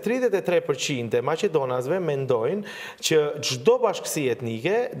thuaj se 33% e maqedonasve mendojnë që çdo bashkësi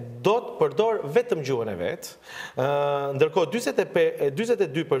etnike do të përdor vetëm gjuhën e vet, ndërkohë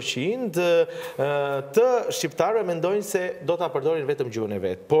 42% të shqiptarëve mendojnë se do ta përdorin vetëm gjuhën e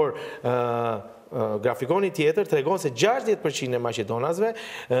vet. Por grafikoni tjetër tregon se 60% e maqedonasve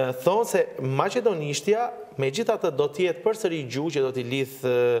thonë se maqedonishtja megjithatë do të jetë përsëri gjuhë që do t'i lidh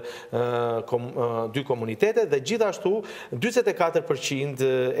dy komunitetet dhe gjithashtu 44%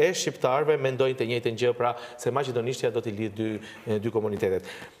 e shqiptarëve mendojnë të njëjtën gjë, pra se maqedonishtja do t'i lidh dy komunitetet.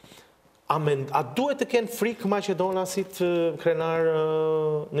 A duhet të kenë frikë maqedonasit krenar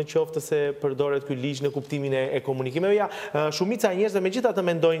në qoftë se përdoret ky ligj në kuptimin e komunikimeve? Ja, shumica e njerëzve megjithatë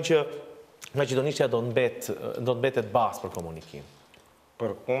mendojnë që maqedonishtja do të mbetet bazë për komunikim.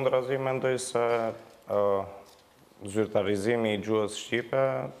 Përkundrazi mendoj se zyrtarizimi i gjuhës shqipe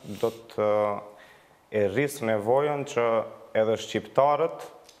do të e rrisë nevojën që edhe shqiptarët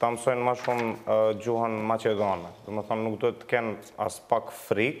ta mësojnë më shumë gjuhën maqedone. Domethënë nuk duhet të kenë as pak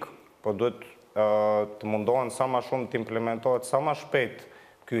frikë, po duhet të mundohen sa më shumë të implementohet sa më shpejt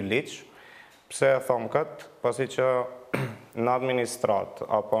ky ligj. Pse e them këtë? Pasi që në administrat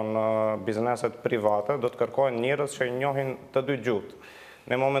apo në bizneset private do të kërkohen njerëz që njohin të dy gjuhët.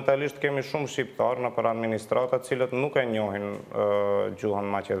 Ne momentalisht kemi shumë shqiptarë në për administrata cilët nuk e njohin gjuhën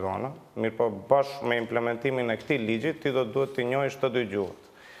maqedone, mirë po bashkë me implementimin e këtij ligji ti duhet të njohësh të dy gjuhët.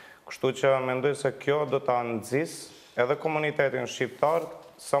 Kështu që mendoj se kjo do ta nxjisë edhe komunitetin shqiptar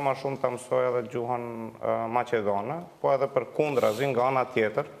sa më shumë ta mësojë edhe gjuhën maqedone, po edhe përkundrazi nga ana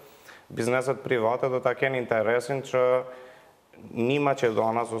tjetër bizneset private do ta kenë interesin që një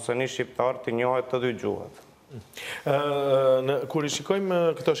maqedonas ose një shqiptar të njohet të dy gjuhët. Kur i shikojmë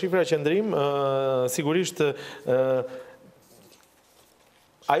këto shifra qëndrim, sigurisht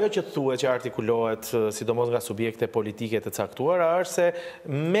ajo që thuhet që artikulohet sidomos nga subjekte politike të caktuara është se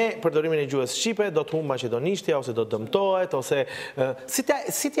me përdorimin e gjuhës shqipe do të humbë maqedonishtja ose do të dëmtohet ose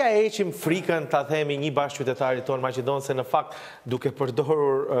si t'ja heqim frikën ta themi një bashkëqytetarit tonë maqedon se në fakt duke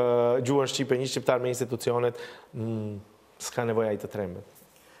përdorur gjuhën shqipe një shqiptar me institucionet s'ka nevojë ai të trembet.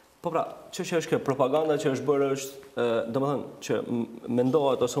 Po pra, që është kjo propaganda që është bërë është, domethënë që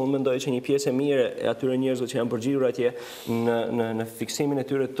mendohet ose unë mendoj që një pjesë e mirë e atyre njerëzve që janë përgjithur atje në fiksimin e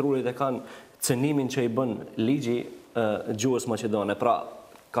tyre të trurit e kanë cënimin që i bën ligji gjuhës maqedone. Pra,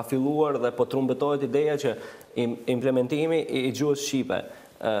 ka filluar dhe po trumbetohet ideja që implementimi i gjuhës shqipe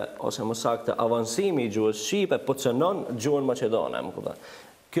ose më saktë avancimi i gjuhës shqipe po cënon gjuhën maqedone, më kupton.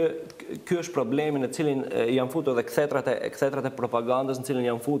 Ky është problemi në cilin janë futur dhe kthetrat e propagandës në cilin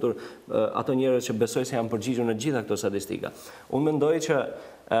janë futur ato njerëz që besoj se janë përgjigjur në gjitha këto statistika. Unë mendoj që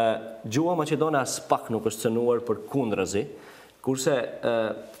gjuha maqedone as pak nuk është cënuar për kundrazi, kurse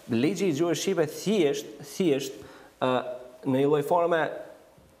ligji i gjuhës shqipe thjesht në një lloj forme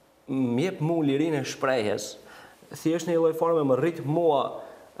më jep mua lirinë e shprehjes, thjesht në një lloj forme më rrit mua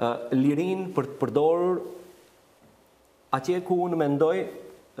lirinë për të përdorur atje ku unë mendoj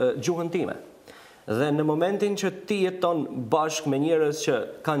gjuhën time. Dhe në momentin që ti jeton bashkë me njerëz që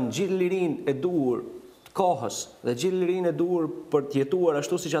kanë gjithë lirinë e duhur të kohës dhe gjithë lirinë e duhur për të jetuar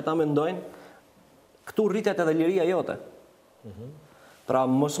ashtu siç ata mendojnë, këtu rritet edhe liria jote. Pra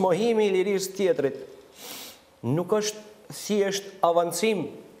mos mohimi i lirisë tjetrit nuk është thjesht avancim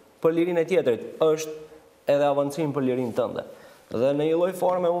për lirinë e tjetrit, është edhe avancim për lirinë tënde. Dhe në një lloj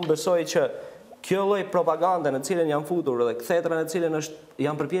forme unë besoj që kjo lloj propagande në cilën janë futur dhe kthetra në cilën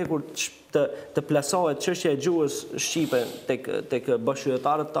janë përpjekur të plasohet çështja e gjuhës shqipe tek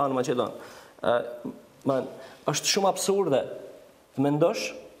bashkëqytetarët tanë maqedon. Është shumë absurde të mendosh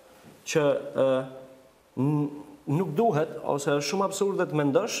që nuk duhet ose është shumë absurde të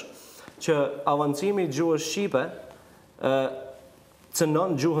mendosh që avancimi i gjuhës shqipe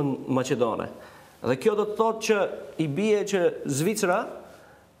cënon gjuhën maqedone. Dhe kjo do të thotë që i bie që Zvicra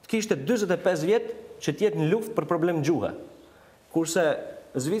kishte 45 vjet që të jetë në luftë për problem gjuhe. Kurse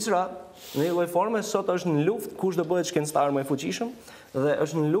Zvicra në një lloj forme sot është në luftë kush do bëhet shkencëtar më i fuqishëm dhe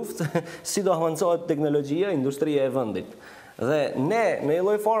është në luftë si do avancohet teknologjia, industria e vendit. Dhe ne në një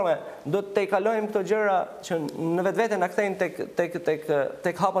lloj forme do të tejkalojmë këto gjëra që në vetvete na kthejnë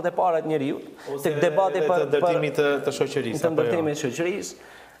tek hapat e para të njeriu, tek debati për ndërtimin të shoqërisë. Të ndërtimit të shoqërisë.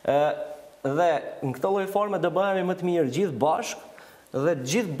 Dhe në këtë lloj forme do bëhemi më të mirë gjithë bashkë dhe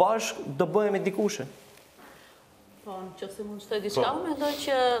gjithë bashkë do bëhemi dikushe. Po, nëse mund të shtoj diçka, unë mendoj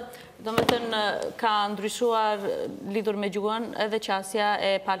që domethënë ka ndryshuar lidhur me gjuhën edhe qasja e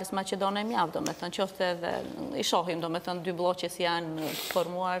palës maqedone mjaft, domethënë qoftë edhe i shohim domethënë dy bloqe si janë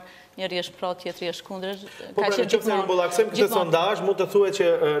formuar, njëri është pro, tjetri është kundër. Po pra në qoftë se mbullaksojmë këtë sondazh, mund të thuhet që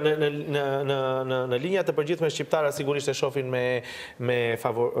në linjat të përgjithshme shqiptarët sigurisht e shohin e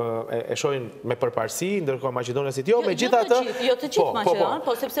shohin me përparësi, ndërkohë maqedonasit jo, megjithatë. Jo të gjithë maqedonë,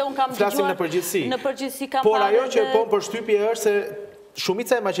 po sepse un kam flasim në përgjithësi. Në përgjithësi kam por ajo që po përshtypje është se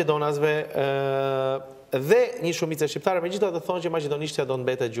shumica e maqedonasve dhe një shumicë shqiptare megjithatë thonë që maqedonishtja do të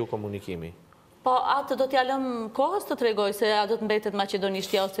mbetet gjuhë komunikimi. Po, atë do t'ja lëm kohës të tregoj se a do të mbetet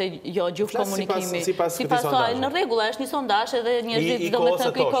maqedonishtja ose jo gjuhë komunikimi. Sipas këtij sondazhi. Në rregull, është një sondazh edhe njerëzit do me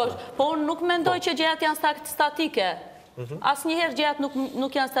thënë kikosh. Po unë nuk mendoj që gjërat janë statike. Asnjëherë gjërat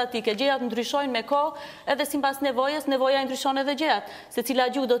nuk janë statike. Gjërat ndryshojnë me kohë, edhe sipas nevojës, nevoja ndryshon edhe gjërat. Se cila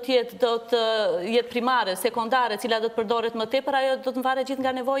gjuhë do të jetë primare, sekondare, cila do të përdoret më tepër, ajo do të varet gjithë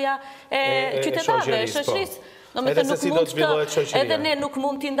nga nevoja e qytetarëve, e shoqërisë. Edhe se si do të zhvillohet shoqëria. Edhe ne nuk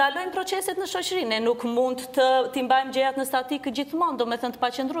mund t'i ndalojmë proceset në shoqëri, ne nuk mund t'i mbajmë gjërat në statikë gjithmonë, do me thënë të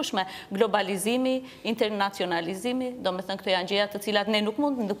paqëndrueshme. Globalizimi, internacionalizimi, do me thënë këto janë gjërat të cilat ne nuk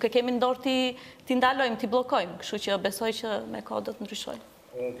kemi në dorë t'i ndalojmë, t'i bllokojmë, kështu që besoj që me kohë do të ndryshojnë.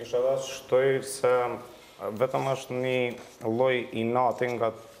 Unë kisha dhe shtoj se vetëm është një lloj inati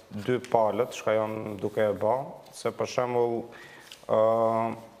nga dy palët, shka janë duke e ba, se për shembull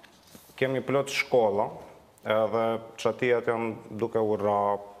kemi plot shkolla, edhe qatijat janë duke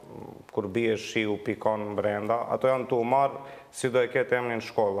ura, kur bie shiu pikon brenda, ato janë të marë si do e ketë emnin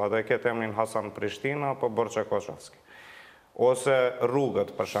shkolla, do e ketë emnin Hasan Prishtina, apo Borçe Koçovski. Ose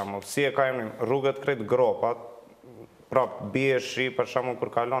rrugët, për shembull, si e ka emnin rrugët krejt gropat, pra bie shi, për shembull,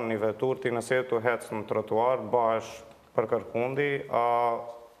 kur kalon një vetur, ti nëse tu hec në trotuar, bash për kërkundi,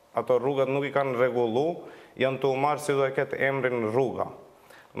 ato rrugët nuk i kanë rregullu, janë të marë si do e ketë emrin rruga.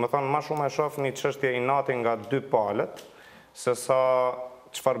 Më thonë, ma shumë e shoh një çështje inati nga dy palët, se sa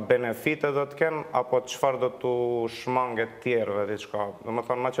çfarë benefite do të kenë, apo çfarë do të shmanget tjerëve diçka. Do më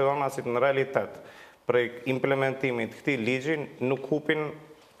thonë, maqedonasit në realitet, prej implementimit këtij ligji, nuk hupin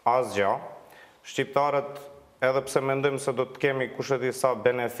asgjë. Shqiptarët, edhe pse mendojmë se do të kemi kush e di sa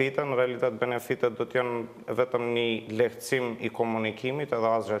benefite, në realitet benefitet do të jenë vetëm një lehtësim i komunikimit,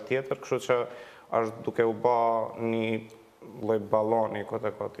 edhe asgjë tjetër, kështu që është duke u bë një lloj balloni kote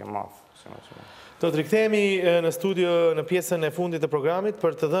i madh. Do të rikthehemi në studio në pjesën e fundit të programit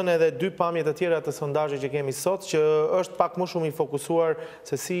për të dhënë edhe dy pamje të tjera të sondazhit që kemi sot, që është pak më shumë i fokusuar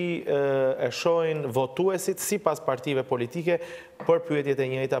se si e shohin votuesit sipas partive politike për pyetjet e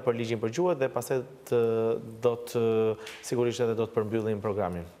njëjta për ligjin për gjuhët, dhe pastaj do të sigurisht edhe do të përmbyllim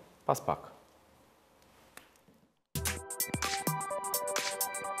programin. Pas pak.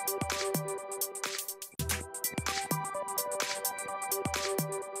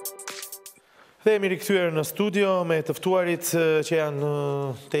 Dhe jemi rikthyer në studio me të ftuarit që janë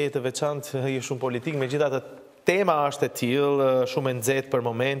teje të veçantë, jo shumë politik, megjithatë tema është e tillë, shumë e nxehtë për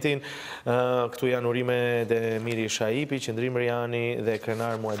momentin. Këtu janë urime dhe Miri Shaipi, Qendrim Riani dhe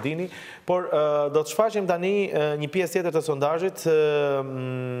Krenar Muadini, por do të shfaqim tani një pjesë tjetër të sondazhit,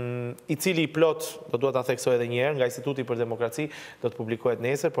 i cili plot, do dua ta theksoj edhe një herë, nga Instituti për Demokraci, do të publikohet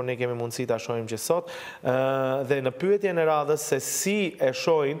nesër, por ne kemi mundësi ta shohim që sot, dhe në pyetjen e radhës se si e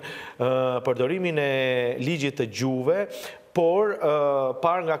shohin përdorimin e ligjit të gjuhëve, por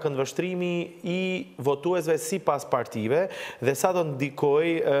par nga këndvështrimi i votuesve sipas partive dhe sa do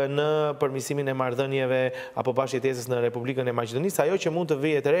ndikoj në përmirësimin e marrëdhënieve apo bashkëjetesës në Republikën e Maqedonisë. Ajo që mund të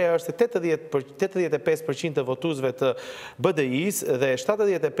vijë të reja është se 85% të votuesve të BDI-s dhe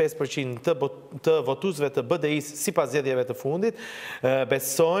 75% të votuesve të BDI-s sipas zgjedhjeve të fundit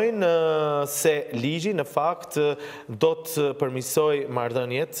besojnë se ligji në fakt do të përmirësoj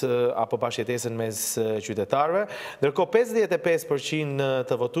marrëdhëniet apo bashkëjetesën mes qytetarëve, ndërkohë 55%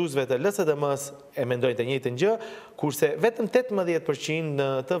 të votuesve të LSDM-s e mendojnë të njëjtën gjë, kurse vetëm 18%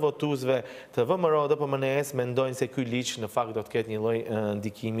 të votuesve të VMRO dhe PMNS mendojnë se ky ligj në fakt do të ketë një lloj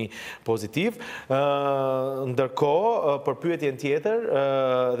ndikimi pozitiv. Ndërkohë, për pyetjen tjetër,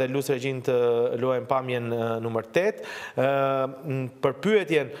 dhe lutem regjin të luajmë pamjen numër 8, për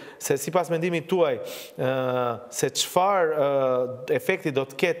pyetjen se sipas mendimit tuaj se çfarë efekti do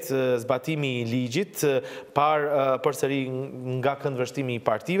të ketë zbatimi i ligjit përsëri nga këndvështrimi i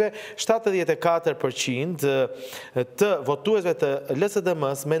partive, 74% të votuesve të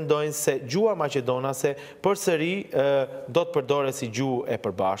LSDM-s mendojnë se gjuha maqedonase përsëri do të përdoret si gjuhë e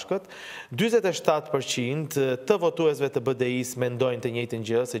përbashkët, 47% të votuesve të BDI-s mendojnë të njëjtën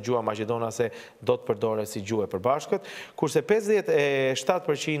gjë, se gjuha maqedonase do të përdoret si gjuhë e përbashkët, kurse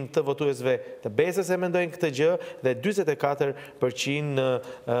 57% të votuesve të BES-s e mendojnë këtë gjë dhe 44%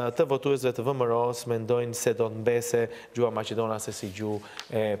 të votuesve të VMRO-s mendojnë se do të mbese gjuha maqedonase si gjuhë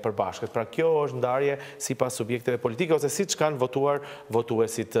e përbashkët. Pra kjo është ndarje sipas subjekteve politike ose siç kanë votuar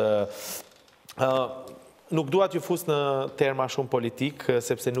votuesit. Nuk dua t'ju fus në terma shumë politik,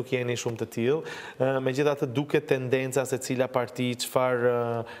 sepse nuk jeni shumë të tillë, megjithatë duket tendenca se cila parti çfarë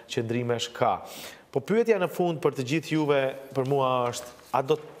qëndrimesh ka. Po pyetja në fund për të gjithë juve për mua është, a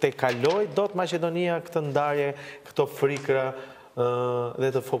do të kaloj dot Maqedonia këtë ndarje, këto frikra, dhe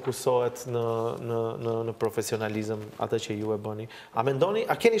të fokusohet në profesionalizëm atë që ju e bëni. A mendoni,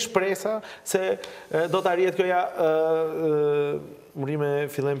 a keni shpresa se do të arrihet kjo Murime,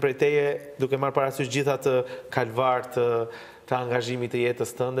 fillojmë prej teje duke marrë parasysh gjitha të kalvar të angazhimit të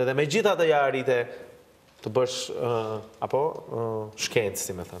jetës tënde dhe me gjitha të ja arrite të bësh shkencë,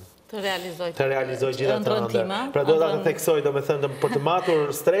 si me thënë. Të realizoj gjitha të ndër. Pra do të theksoj, do me thënë, për të matur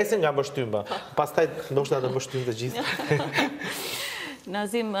stresin nga mbështymba. Pastaj ndoshta të mbështym të gjithë.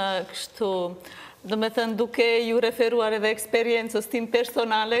 Nazim, kështu, do me thënë, duke ju referuar edhe eksperiencës tim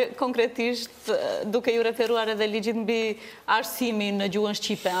personale, konkretisht, duke ju referuar edhe ligjit mbi arsimin në gjuhën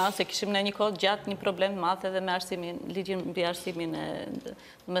shqipe, se kishim në një kohë gjatë një problem madh edhe me arsimin, ligjin mbi arsimin e,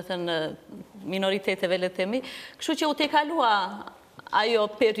 do me thënë, minoriteteve le themi. Kështu që u tekalua ajo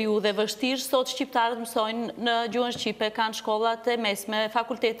periudhe vështirë, sot shqiptarët mësojnë në gjuhën shqipe, kanë shkollat e mesme,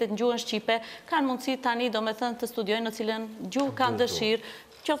 fakultetet në gjuhën shqipe, kanë mundësi tani, do me thënë, të studiojnë në cilën gjuhë kanë dëshirë,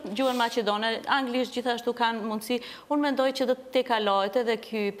 qoftë gjuhën maqedone, anglisht gjithashtu kanë mundësi. Unë mendoj që do të tekalohet edhe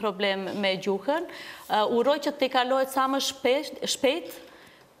ky problem me gjuhën, uroj që të tekalohet sa më shpejt,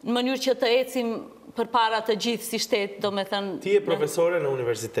 në mënyrë që të ecim për para të gjithë si shtetë, do me thënë... Ti e profesore në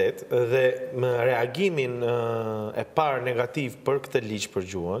universitet dhe me reagimin e parë negativ për këtë ligj për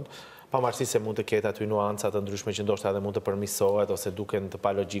gjuhën, pavarësisht se mund të ketë aty nuanca të ndryshme që ndoshta edhe mund të përmirësohet ose duken të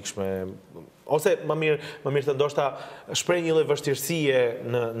palogjikshme, ose më mirë të ndoshta shpreh një lloj vështirësie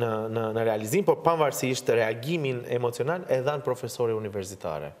në realizim, por pavarësisht reagimin emocional e dhan profesorë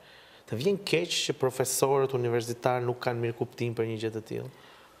universitare. Të vjen keq që profesorët universitarë nuk kanë mirë kuptim për një gjë të tillë?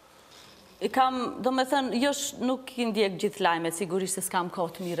 Do me thënë, nuk i ndjek gjithë lajmet, sigurisht se s'kam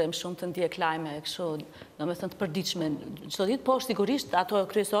kohë të mirë më shumë të ndjek lajme, kështu, do me thënë të përditshme. Çdo ditë, po sigurisht, ato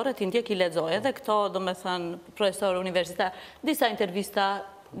kryesore të ndjek i lexoj, edhe këto, do me thënë, profesorë universitar, disa intervista,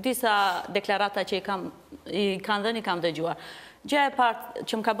 disa deklarata që i kanë dhënë, i kam dëgjuar. Gjëja e parë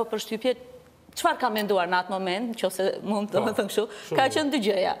që më ka bërë përshtypje, çfarë kam menduar në atë moment, nëse mund të më thënë kështu, ka qenë dy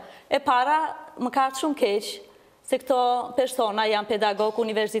gjëja. E para, më ka ardhur shumë keq se këto persona janë pedagog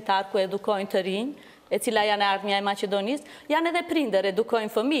universitar ku edukojnë të rinj, e cila janë ardhmja e Maqedonisë, janë edhe prindër,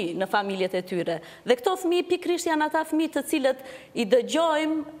 edukojnë fëmijë në familjet e tyre. Dhe këto fëmijë pikërisht janë ata fëmijë të cilët i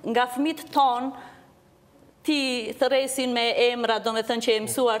dëgjojmë nga fëmijët tonë ti thërresin me emra, do me thënë që e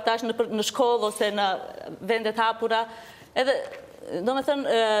mësuar tash në shkollë ose në vendet hapura. Edhe, do me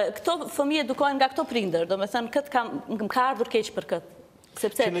thënë, këto fëmijë edukojnë nga këto prindër, do me thënë, këtë më ka ardhur keq për këtë.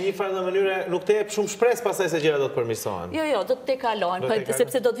 Që në një farë dhe mënyre nuk të jep shumë shpresë pasaj se gjëra do të përmirësohen. Jo, do të tekalojnë,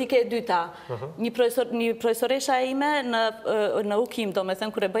 sepse do të vike e dyta. Një profesoresha ime në UKIM, do me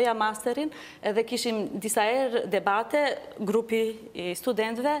thënë, kër e bëja masterin, edhe kishim disa herë debate, grupi i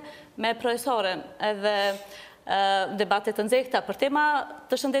studentëve me profesoren, edhe debate të nxehta për tema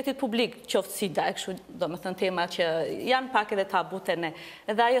të shëndetit publik, qoftë sida, do me thënë tema që janë pak edhe tabute ne.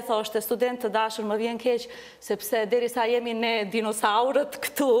 Edhe ajo thoshte, student të dashur më vjen keq, sepse derisa jemi ne dinosaurët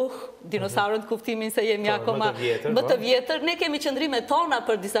këtu, dinosaurët kuptimin se jemi akoma më të vjetër, ne kemi qëndrimet tona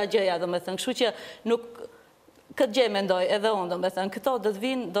për disa gjëja, do me thënë, kështu që nuk... Këtë gjë mendoj edhe unë, do me thënë, këto do të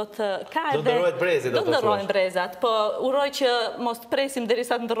vinë, do të ka edhe... Do të ndërrojnë brezit, do të ndërrojnë brezat, po uroj që mos të presim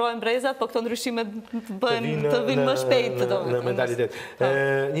derisa të ndërrojnë brezat, po këto ndryshimet të vinë më shpejt, do me në mentalitet.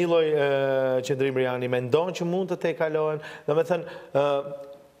 Një lloj qëndrim Riani, mendon që mund të tekalohen, do me thënë,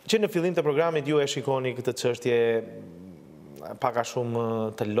 që në fillim të programit ju e shikoni këtë çështje paka shumë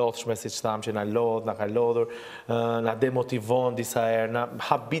të lodhshme, si që thamë që na lodh, na ka lodhur, na demotivon disa herë, na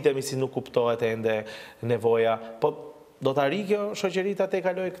habitemi si nuk kuptohet ende nevoja, po do të arri kjo shoqëri ta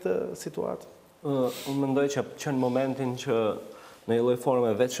tekaloj këtë situatë? Unë mendoj që në momentin që në një lloj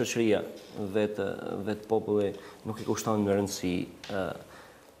forme vetë shoqëria, vetë populli nuk i kushton në rëndësi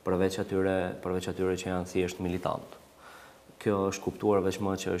përveç atyre që janë thjesht militant. Kjo është kuptuar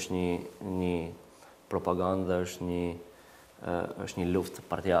veçmë që është një propagandë, është një luftë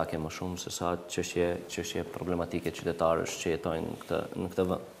partijake më shumë se sa çështje problematike qytetarësh që jetojnë në këtë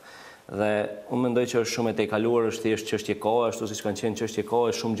vend. Dhe unë mendoj që është shumë e tejkaluar, është thjesht çështje kohe, ashtu siç kanë qenë çështje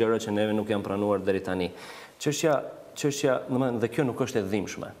kohe, shumë gjëra që neve nuk janë pranuar deri tani. Çështja, domethënë, dhe kjo nuk është e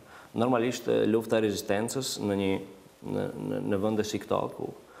dhimbshme. Normalisht lufta e rezistencës në vende si këto,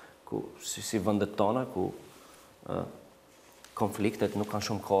 si vendet tona, ku konfliktet nuk kanë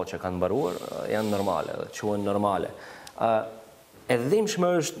shumë kohë që kanë mbaruar, janë normale, dhe quhen normale. E dhimbshme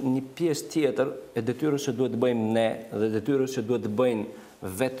është një pjesë tjetër e detyrës që duhet të bëjmë ne dhe detyrës që duhet të bëjnë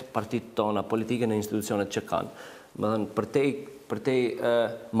vetë partitë tona, politike në institucionet që kanë. Më thënë, përtej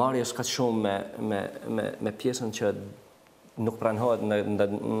marrjes ka shumë me pjesën që nuk pranohet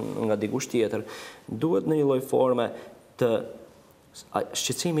nga dikush tjetër, duhet në një lloj forme të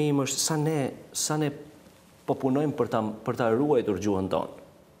shqetësimi im është sa ne po punojmë për ta ruajtur gjuhën tonë.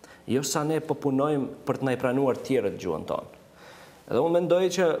 Jo sa ne po punojmë për të na i pranuar tjerët gjuhën tonë. Edhe unë mendoj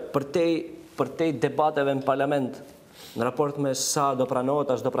që për te debateve në parlament, në raport me sa do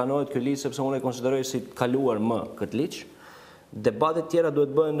pranohet, as do pranohet ky ligj, sepse unë e konsideroj si kaluar më këtë ligj, debatet tjera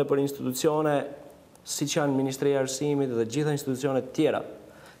duhet bëhen nëpër institucione siç janë Ministria e Arsimit dhe gjitha institucionet tjera,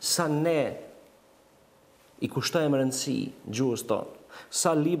 sa ne i kushtojmë rëndësi gjuhës tonë,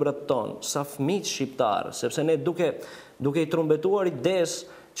 sa librat tonë, sa fëmijët shqiptarë, sepse ne duke i trumbetuar ides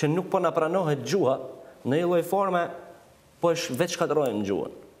që nuk po na pranohet gjuha, në një lloj forme po veç shkatërrojmë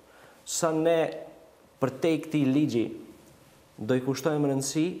gjuhën. Sa ne për te këtij ligji do i kushtojmë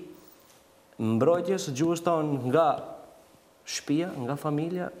rëndësi mbrojtjes së gjuhës tonë nga shtëpia, nga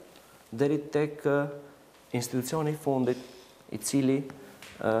familja, deri tek institucioni i fundit, i cili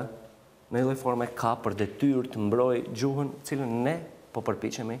në një lloj forme ka për detyrë të mbrojë gjuhën, cilën ne po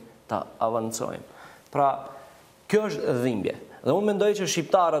përpiqemi ta avancojmë. Pra, kjo është dhimbje. Dhe unë mendoj që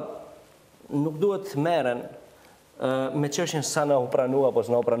shqiptarët nuk duhet të merren me çështjen sa na u pranua apo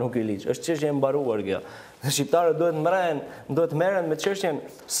s'na u pranua ky ligj. Është çështje e mbaruar kjo. Dhe shqiptarët duhet merren me çështjen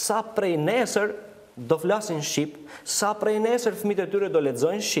sa prej nesër do flasin shqip, sa prej nesër fëmijët e tyre do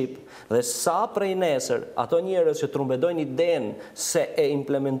lexojnë shqip, dhe sa prej nesër ato njerëz që trumbedojnë idenë se e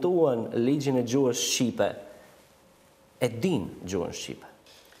implementuan ligjin e gjuhës shqipe, e din gjuhën shqipe.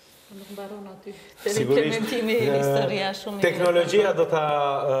 Nuk mbaron aty. Implementimi i historia shumë. Teknologjia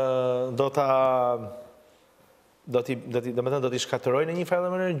do t'i shkatërrojë në një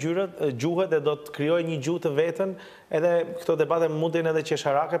farë mënyrë gjuhët dhe do të krijojë një gjuhë të vetën, edhe këto debate mund të jenë edhe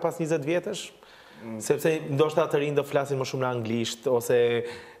qesharake pas 20 vjetësh, sepse ndoshta të rinj do flasin më shumë në anglisht ose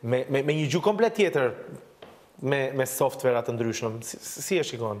me një gjuhë komplet tjetër me software të ndryshëm. Si e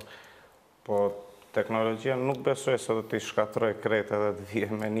shikon? Po, teknologjia nuk besoj se do t'i shkatërrojë krejt edhe të vijë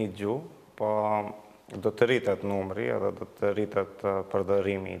me një gjuhë, po do të rritet numri edhe do të rritet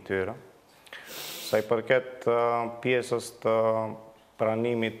përdorimi i tyre. Sa i përket pjesës të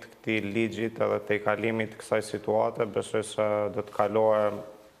pranimit këtij ligjit edhe të kalimit kësaj situate, besoj se do të kalohet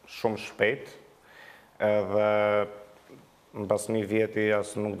shumë shpejt, edhe mbas një vjeti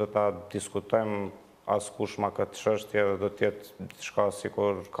as nuk do ta diskutojmë askush ma këtë çështje dhe do t'jetë diçka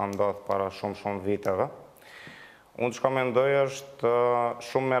sikur ka ndodhur para shumë viteve. Unë çka mendoj është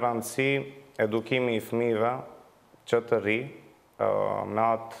shumë me rëndësi edukimi i fëmijëve që të ri,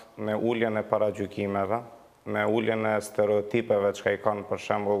 me uljen e paragjykimeve, me uljen e stereotipeve që i kanë për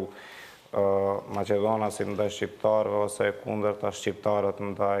shembull maqedonasit ndaj shqiptarëve ose e kundërta shqiptarët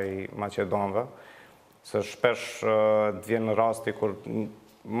ndaj maqedonëve, se shpesh të vjen rasti kur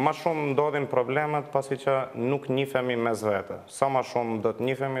ma shumë ndodhin problemet pasi që nuk njihemi mes vete. Sa ma shumë do të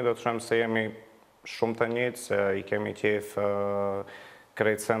njihemi, do të shohim se jemi shumë të njëjtë, se i kemi qejf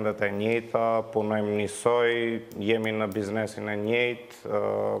krejt sendet e njëjta, punojmë njësoj, jemi në biznesin e njëjtë,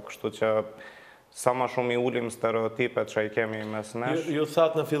 kështu që sa ma shumë i ulim stereotipet që i kemi mes nesh. Ju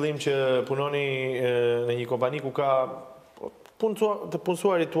thatë në fillim që punoni në një kompani ku ka të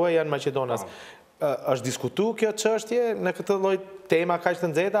punësuarit tuaj janë Maqedonas. Është diskutu kjo çështje në këtë lloj tema kaq të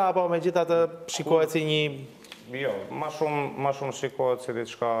nxehta apo megjithatë shikohet si një... Jo, ma shumë shikohet si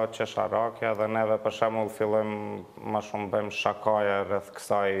diçka qesharake dhe neve për shembull fillojmë ma shumë bëjmë shakaje rreth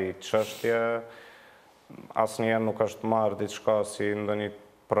kësaj çështje. Asnjëherë nuk është marrë diçka si ndonjë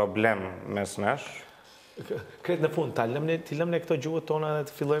problem mes nesh. Kretë në fund, t'i lëmë ne këto gjuhët tona dhe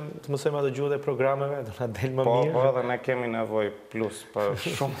të fillojmë të mësojmë ato gjuhët e programeve, do na del më mirë. Po, edhe ne kemi nevojë plus për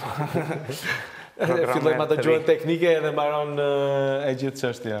shumë. Fillojmë ato gjuhët teknike dhe mbaron e gjithë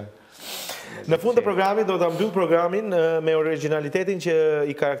çështja. Në fund të programit do ta mbyll programin me originalitetin që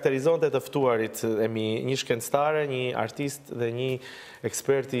i karakterizonte të ftuarit e mi, një shkencëtare, një artist dhe një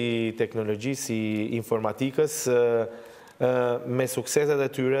ekspert i teknologjisë, i informatikës. Me sukseset e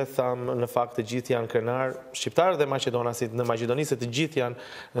tyre, thamë në fakt të gjithë janë krenar, shqiptarët dhe maqedonasit, në Maqedonisë të gjithë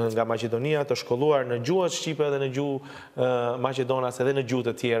janë nga Maqedonia, të shkolluar në gjuhët shqipe dhe në gjuhë maqedonase dhe në gjuhët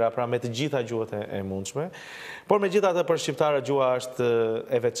të tjera, pra me të gjitha gjuhët e mundshme. Por me gjitha të për shqiptarët gjuha është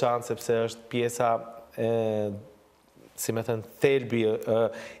e veçantë, sepse është pjesa si me thënë thelbi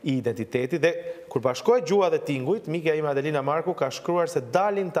i identitetit, dhe kur bashkohet gjuha dhe tingujt, mikja ime Adelina Marku ka shkruar se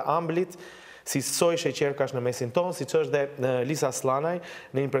dalin të amblit si soj sheqerkash në mesin tonë, si që është dhe Lisa Slanaj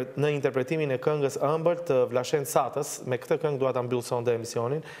në interpretimin e këngës ëmbël të Vlashen Satës. Me këtë këngë dua ta mbyllson dhe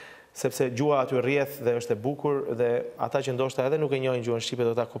emisionin, sepse gjua aty rrjedh dhe është e bukur dhe ata që ndoshta edhe nuk e njohin gjuhën shqipe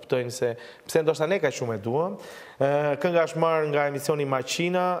do ta kuptojnë se pse ndoshta ne kaq shumë e duam. Kënga është marrë nga emisioni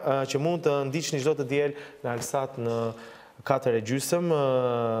Maqina, që mund të ndiqni çdo të diel në Alsat në 4:30,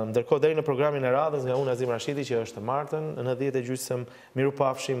 ndërkohë deri në programin e radhës nga unë Azim Rashidi që është të martën në 10:30.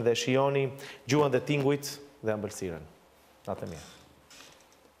 Mirupafshim dhe shijoni gjuhën dhe tingujt dhe ëmbëlsiren. Natë mirë.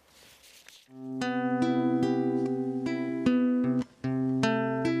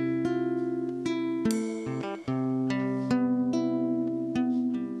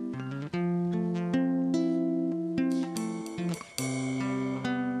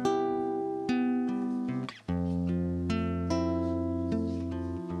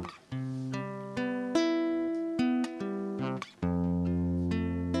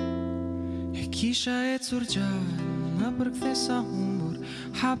 Kisha e curgjallë në përkthesa humbur,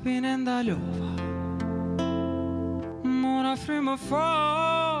 hapin e ndalova. Mora frymë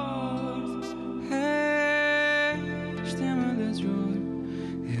fort, shtje më dëgjoj,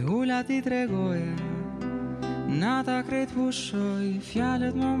 e ula ti tregoja, nata krejt pushoj,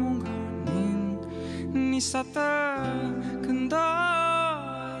 fjalët më mungonin, nisa të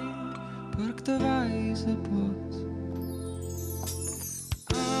këndoj, për këtë vajzë pot.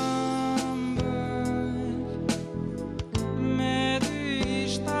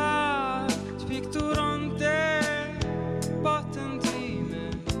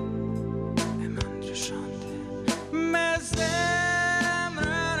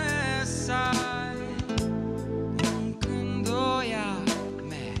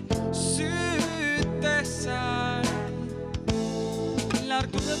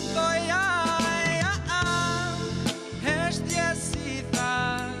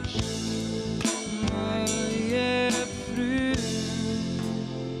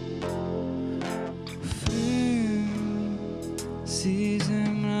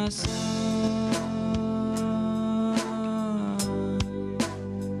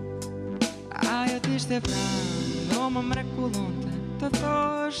 Ishte pranë, do më mrekullonte, të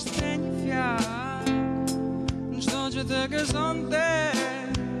thosh se një fjalë, në çdo gjë të gëzonte,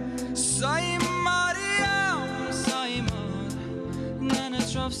 sa i marja, sa i marë, në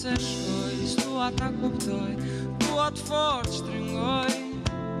qofë se shkoj, s'tua ta kuptoj, tua të fort shtrëngoj,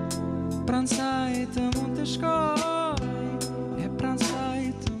 pranë saj të mund të shkoj.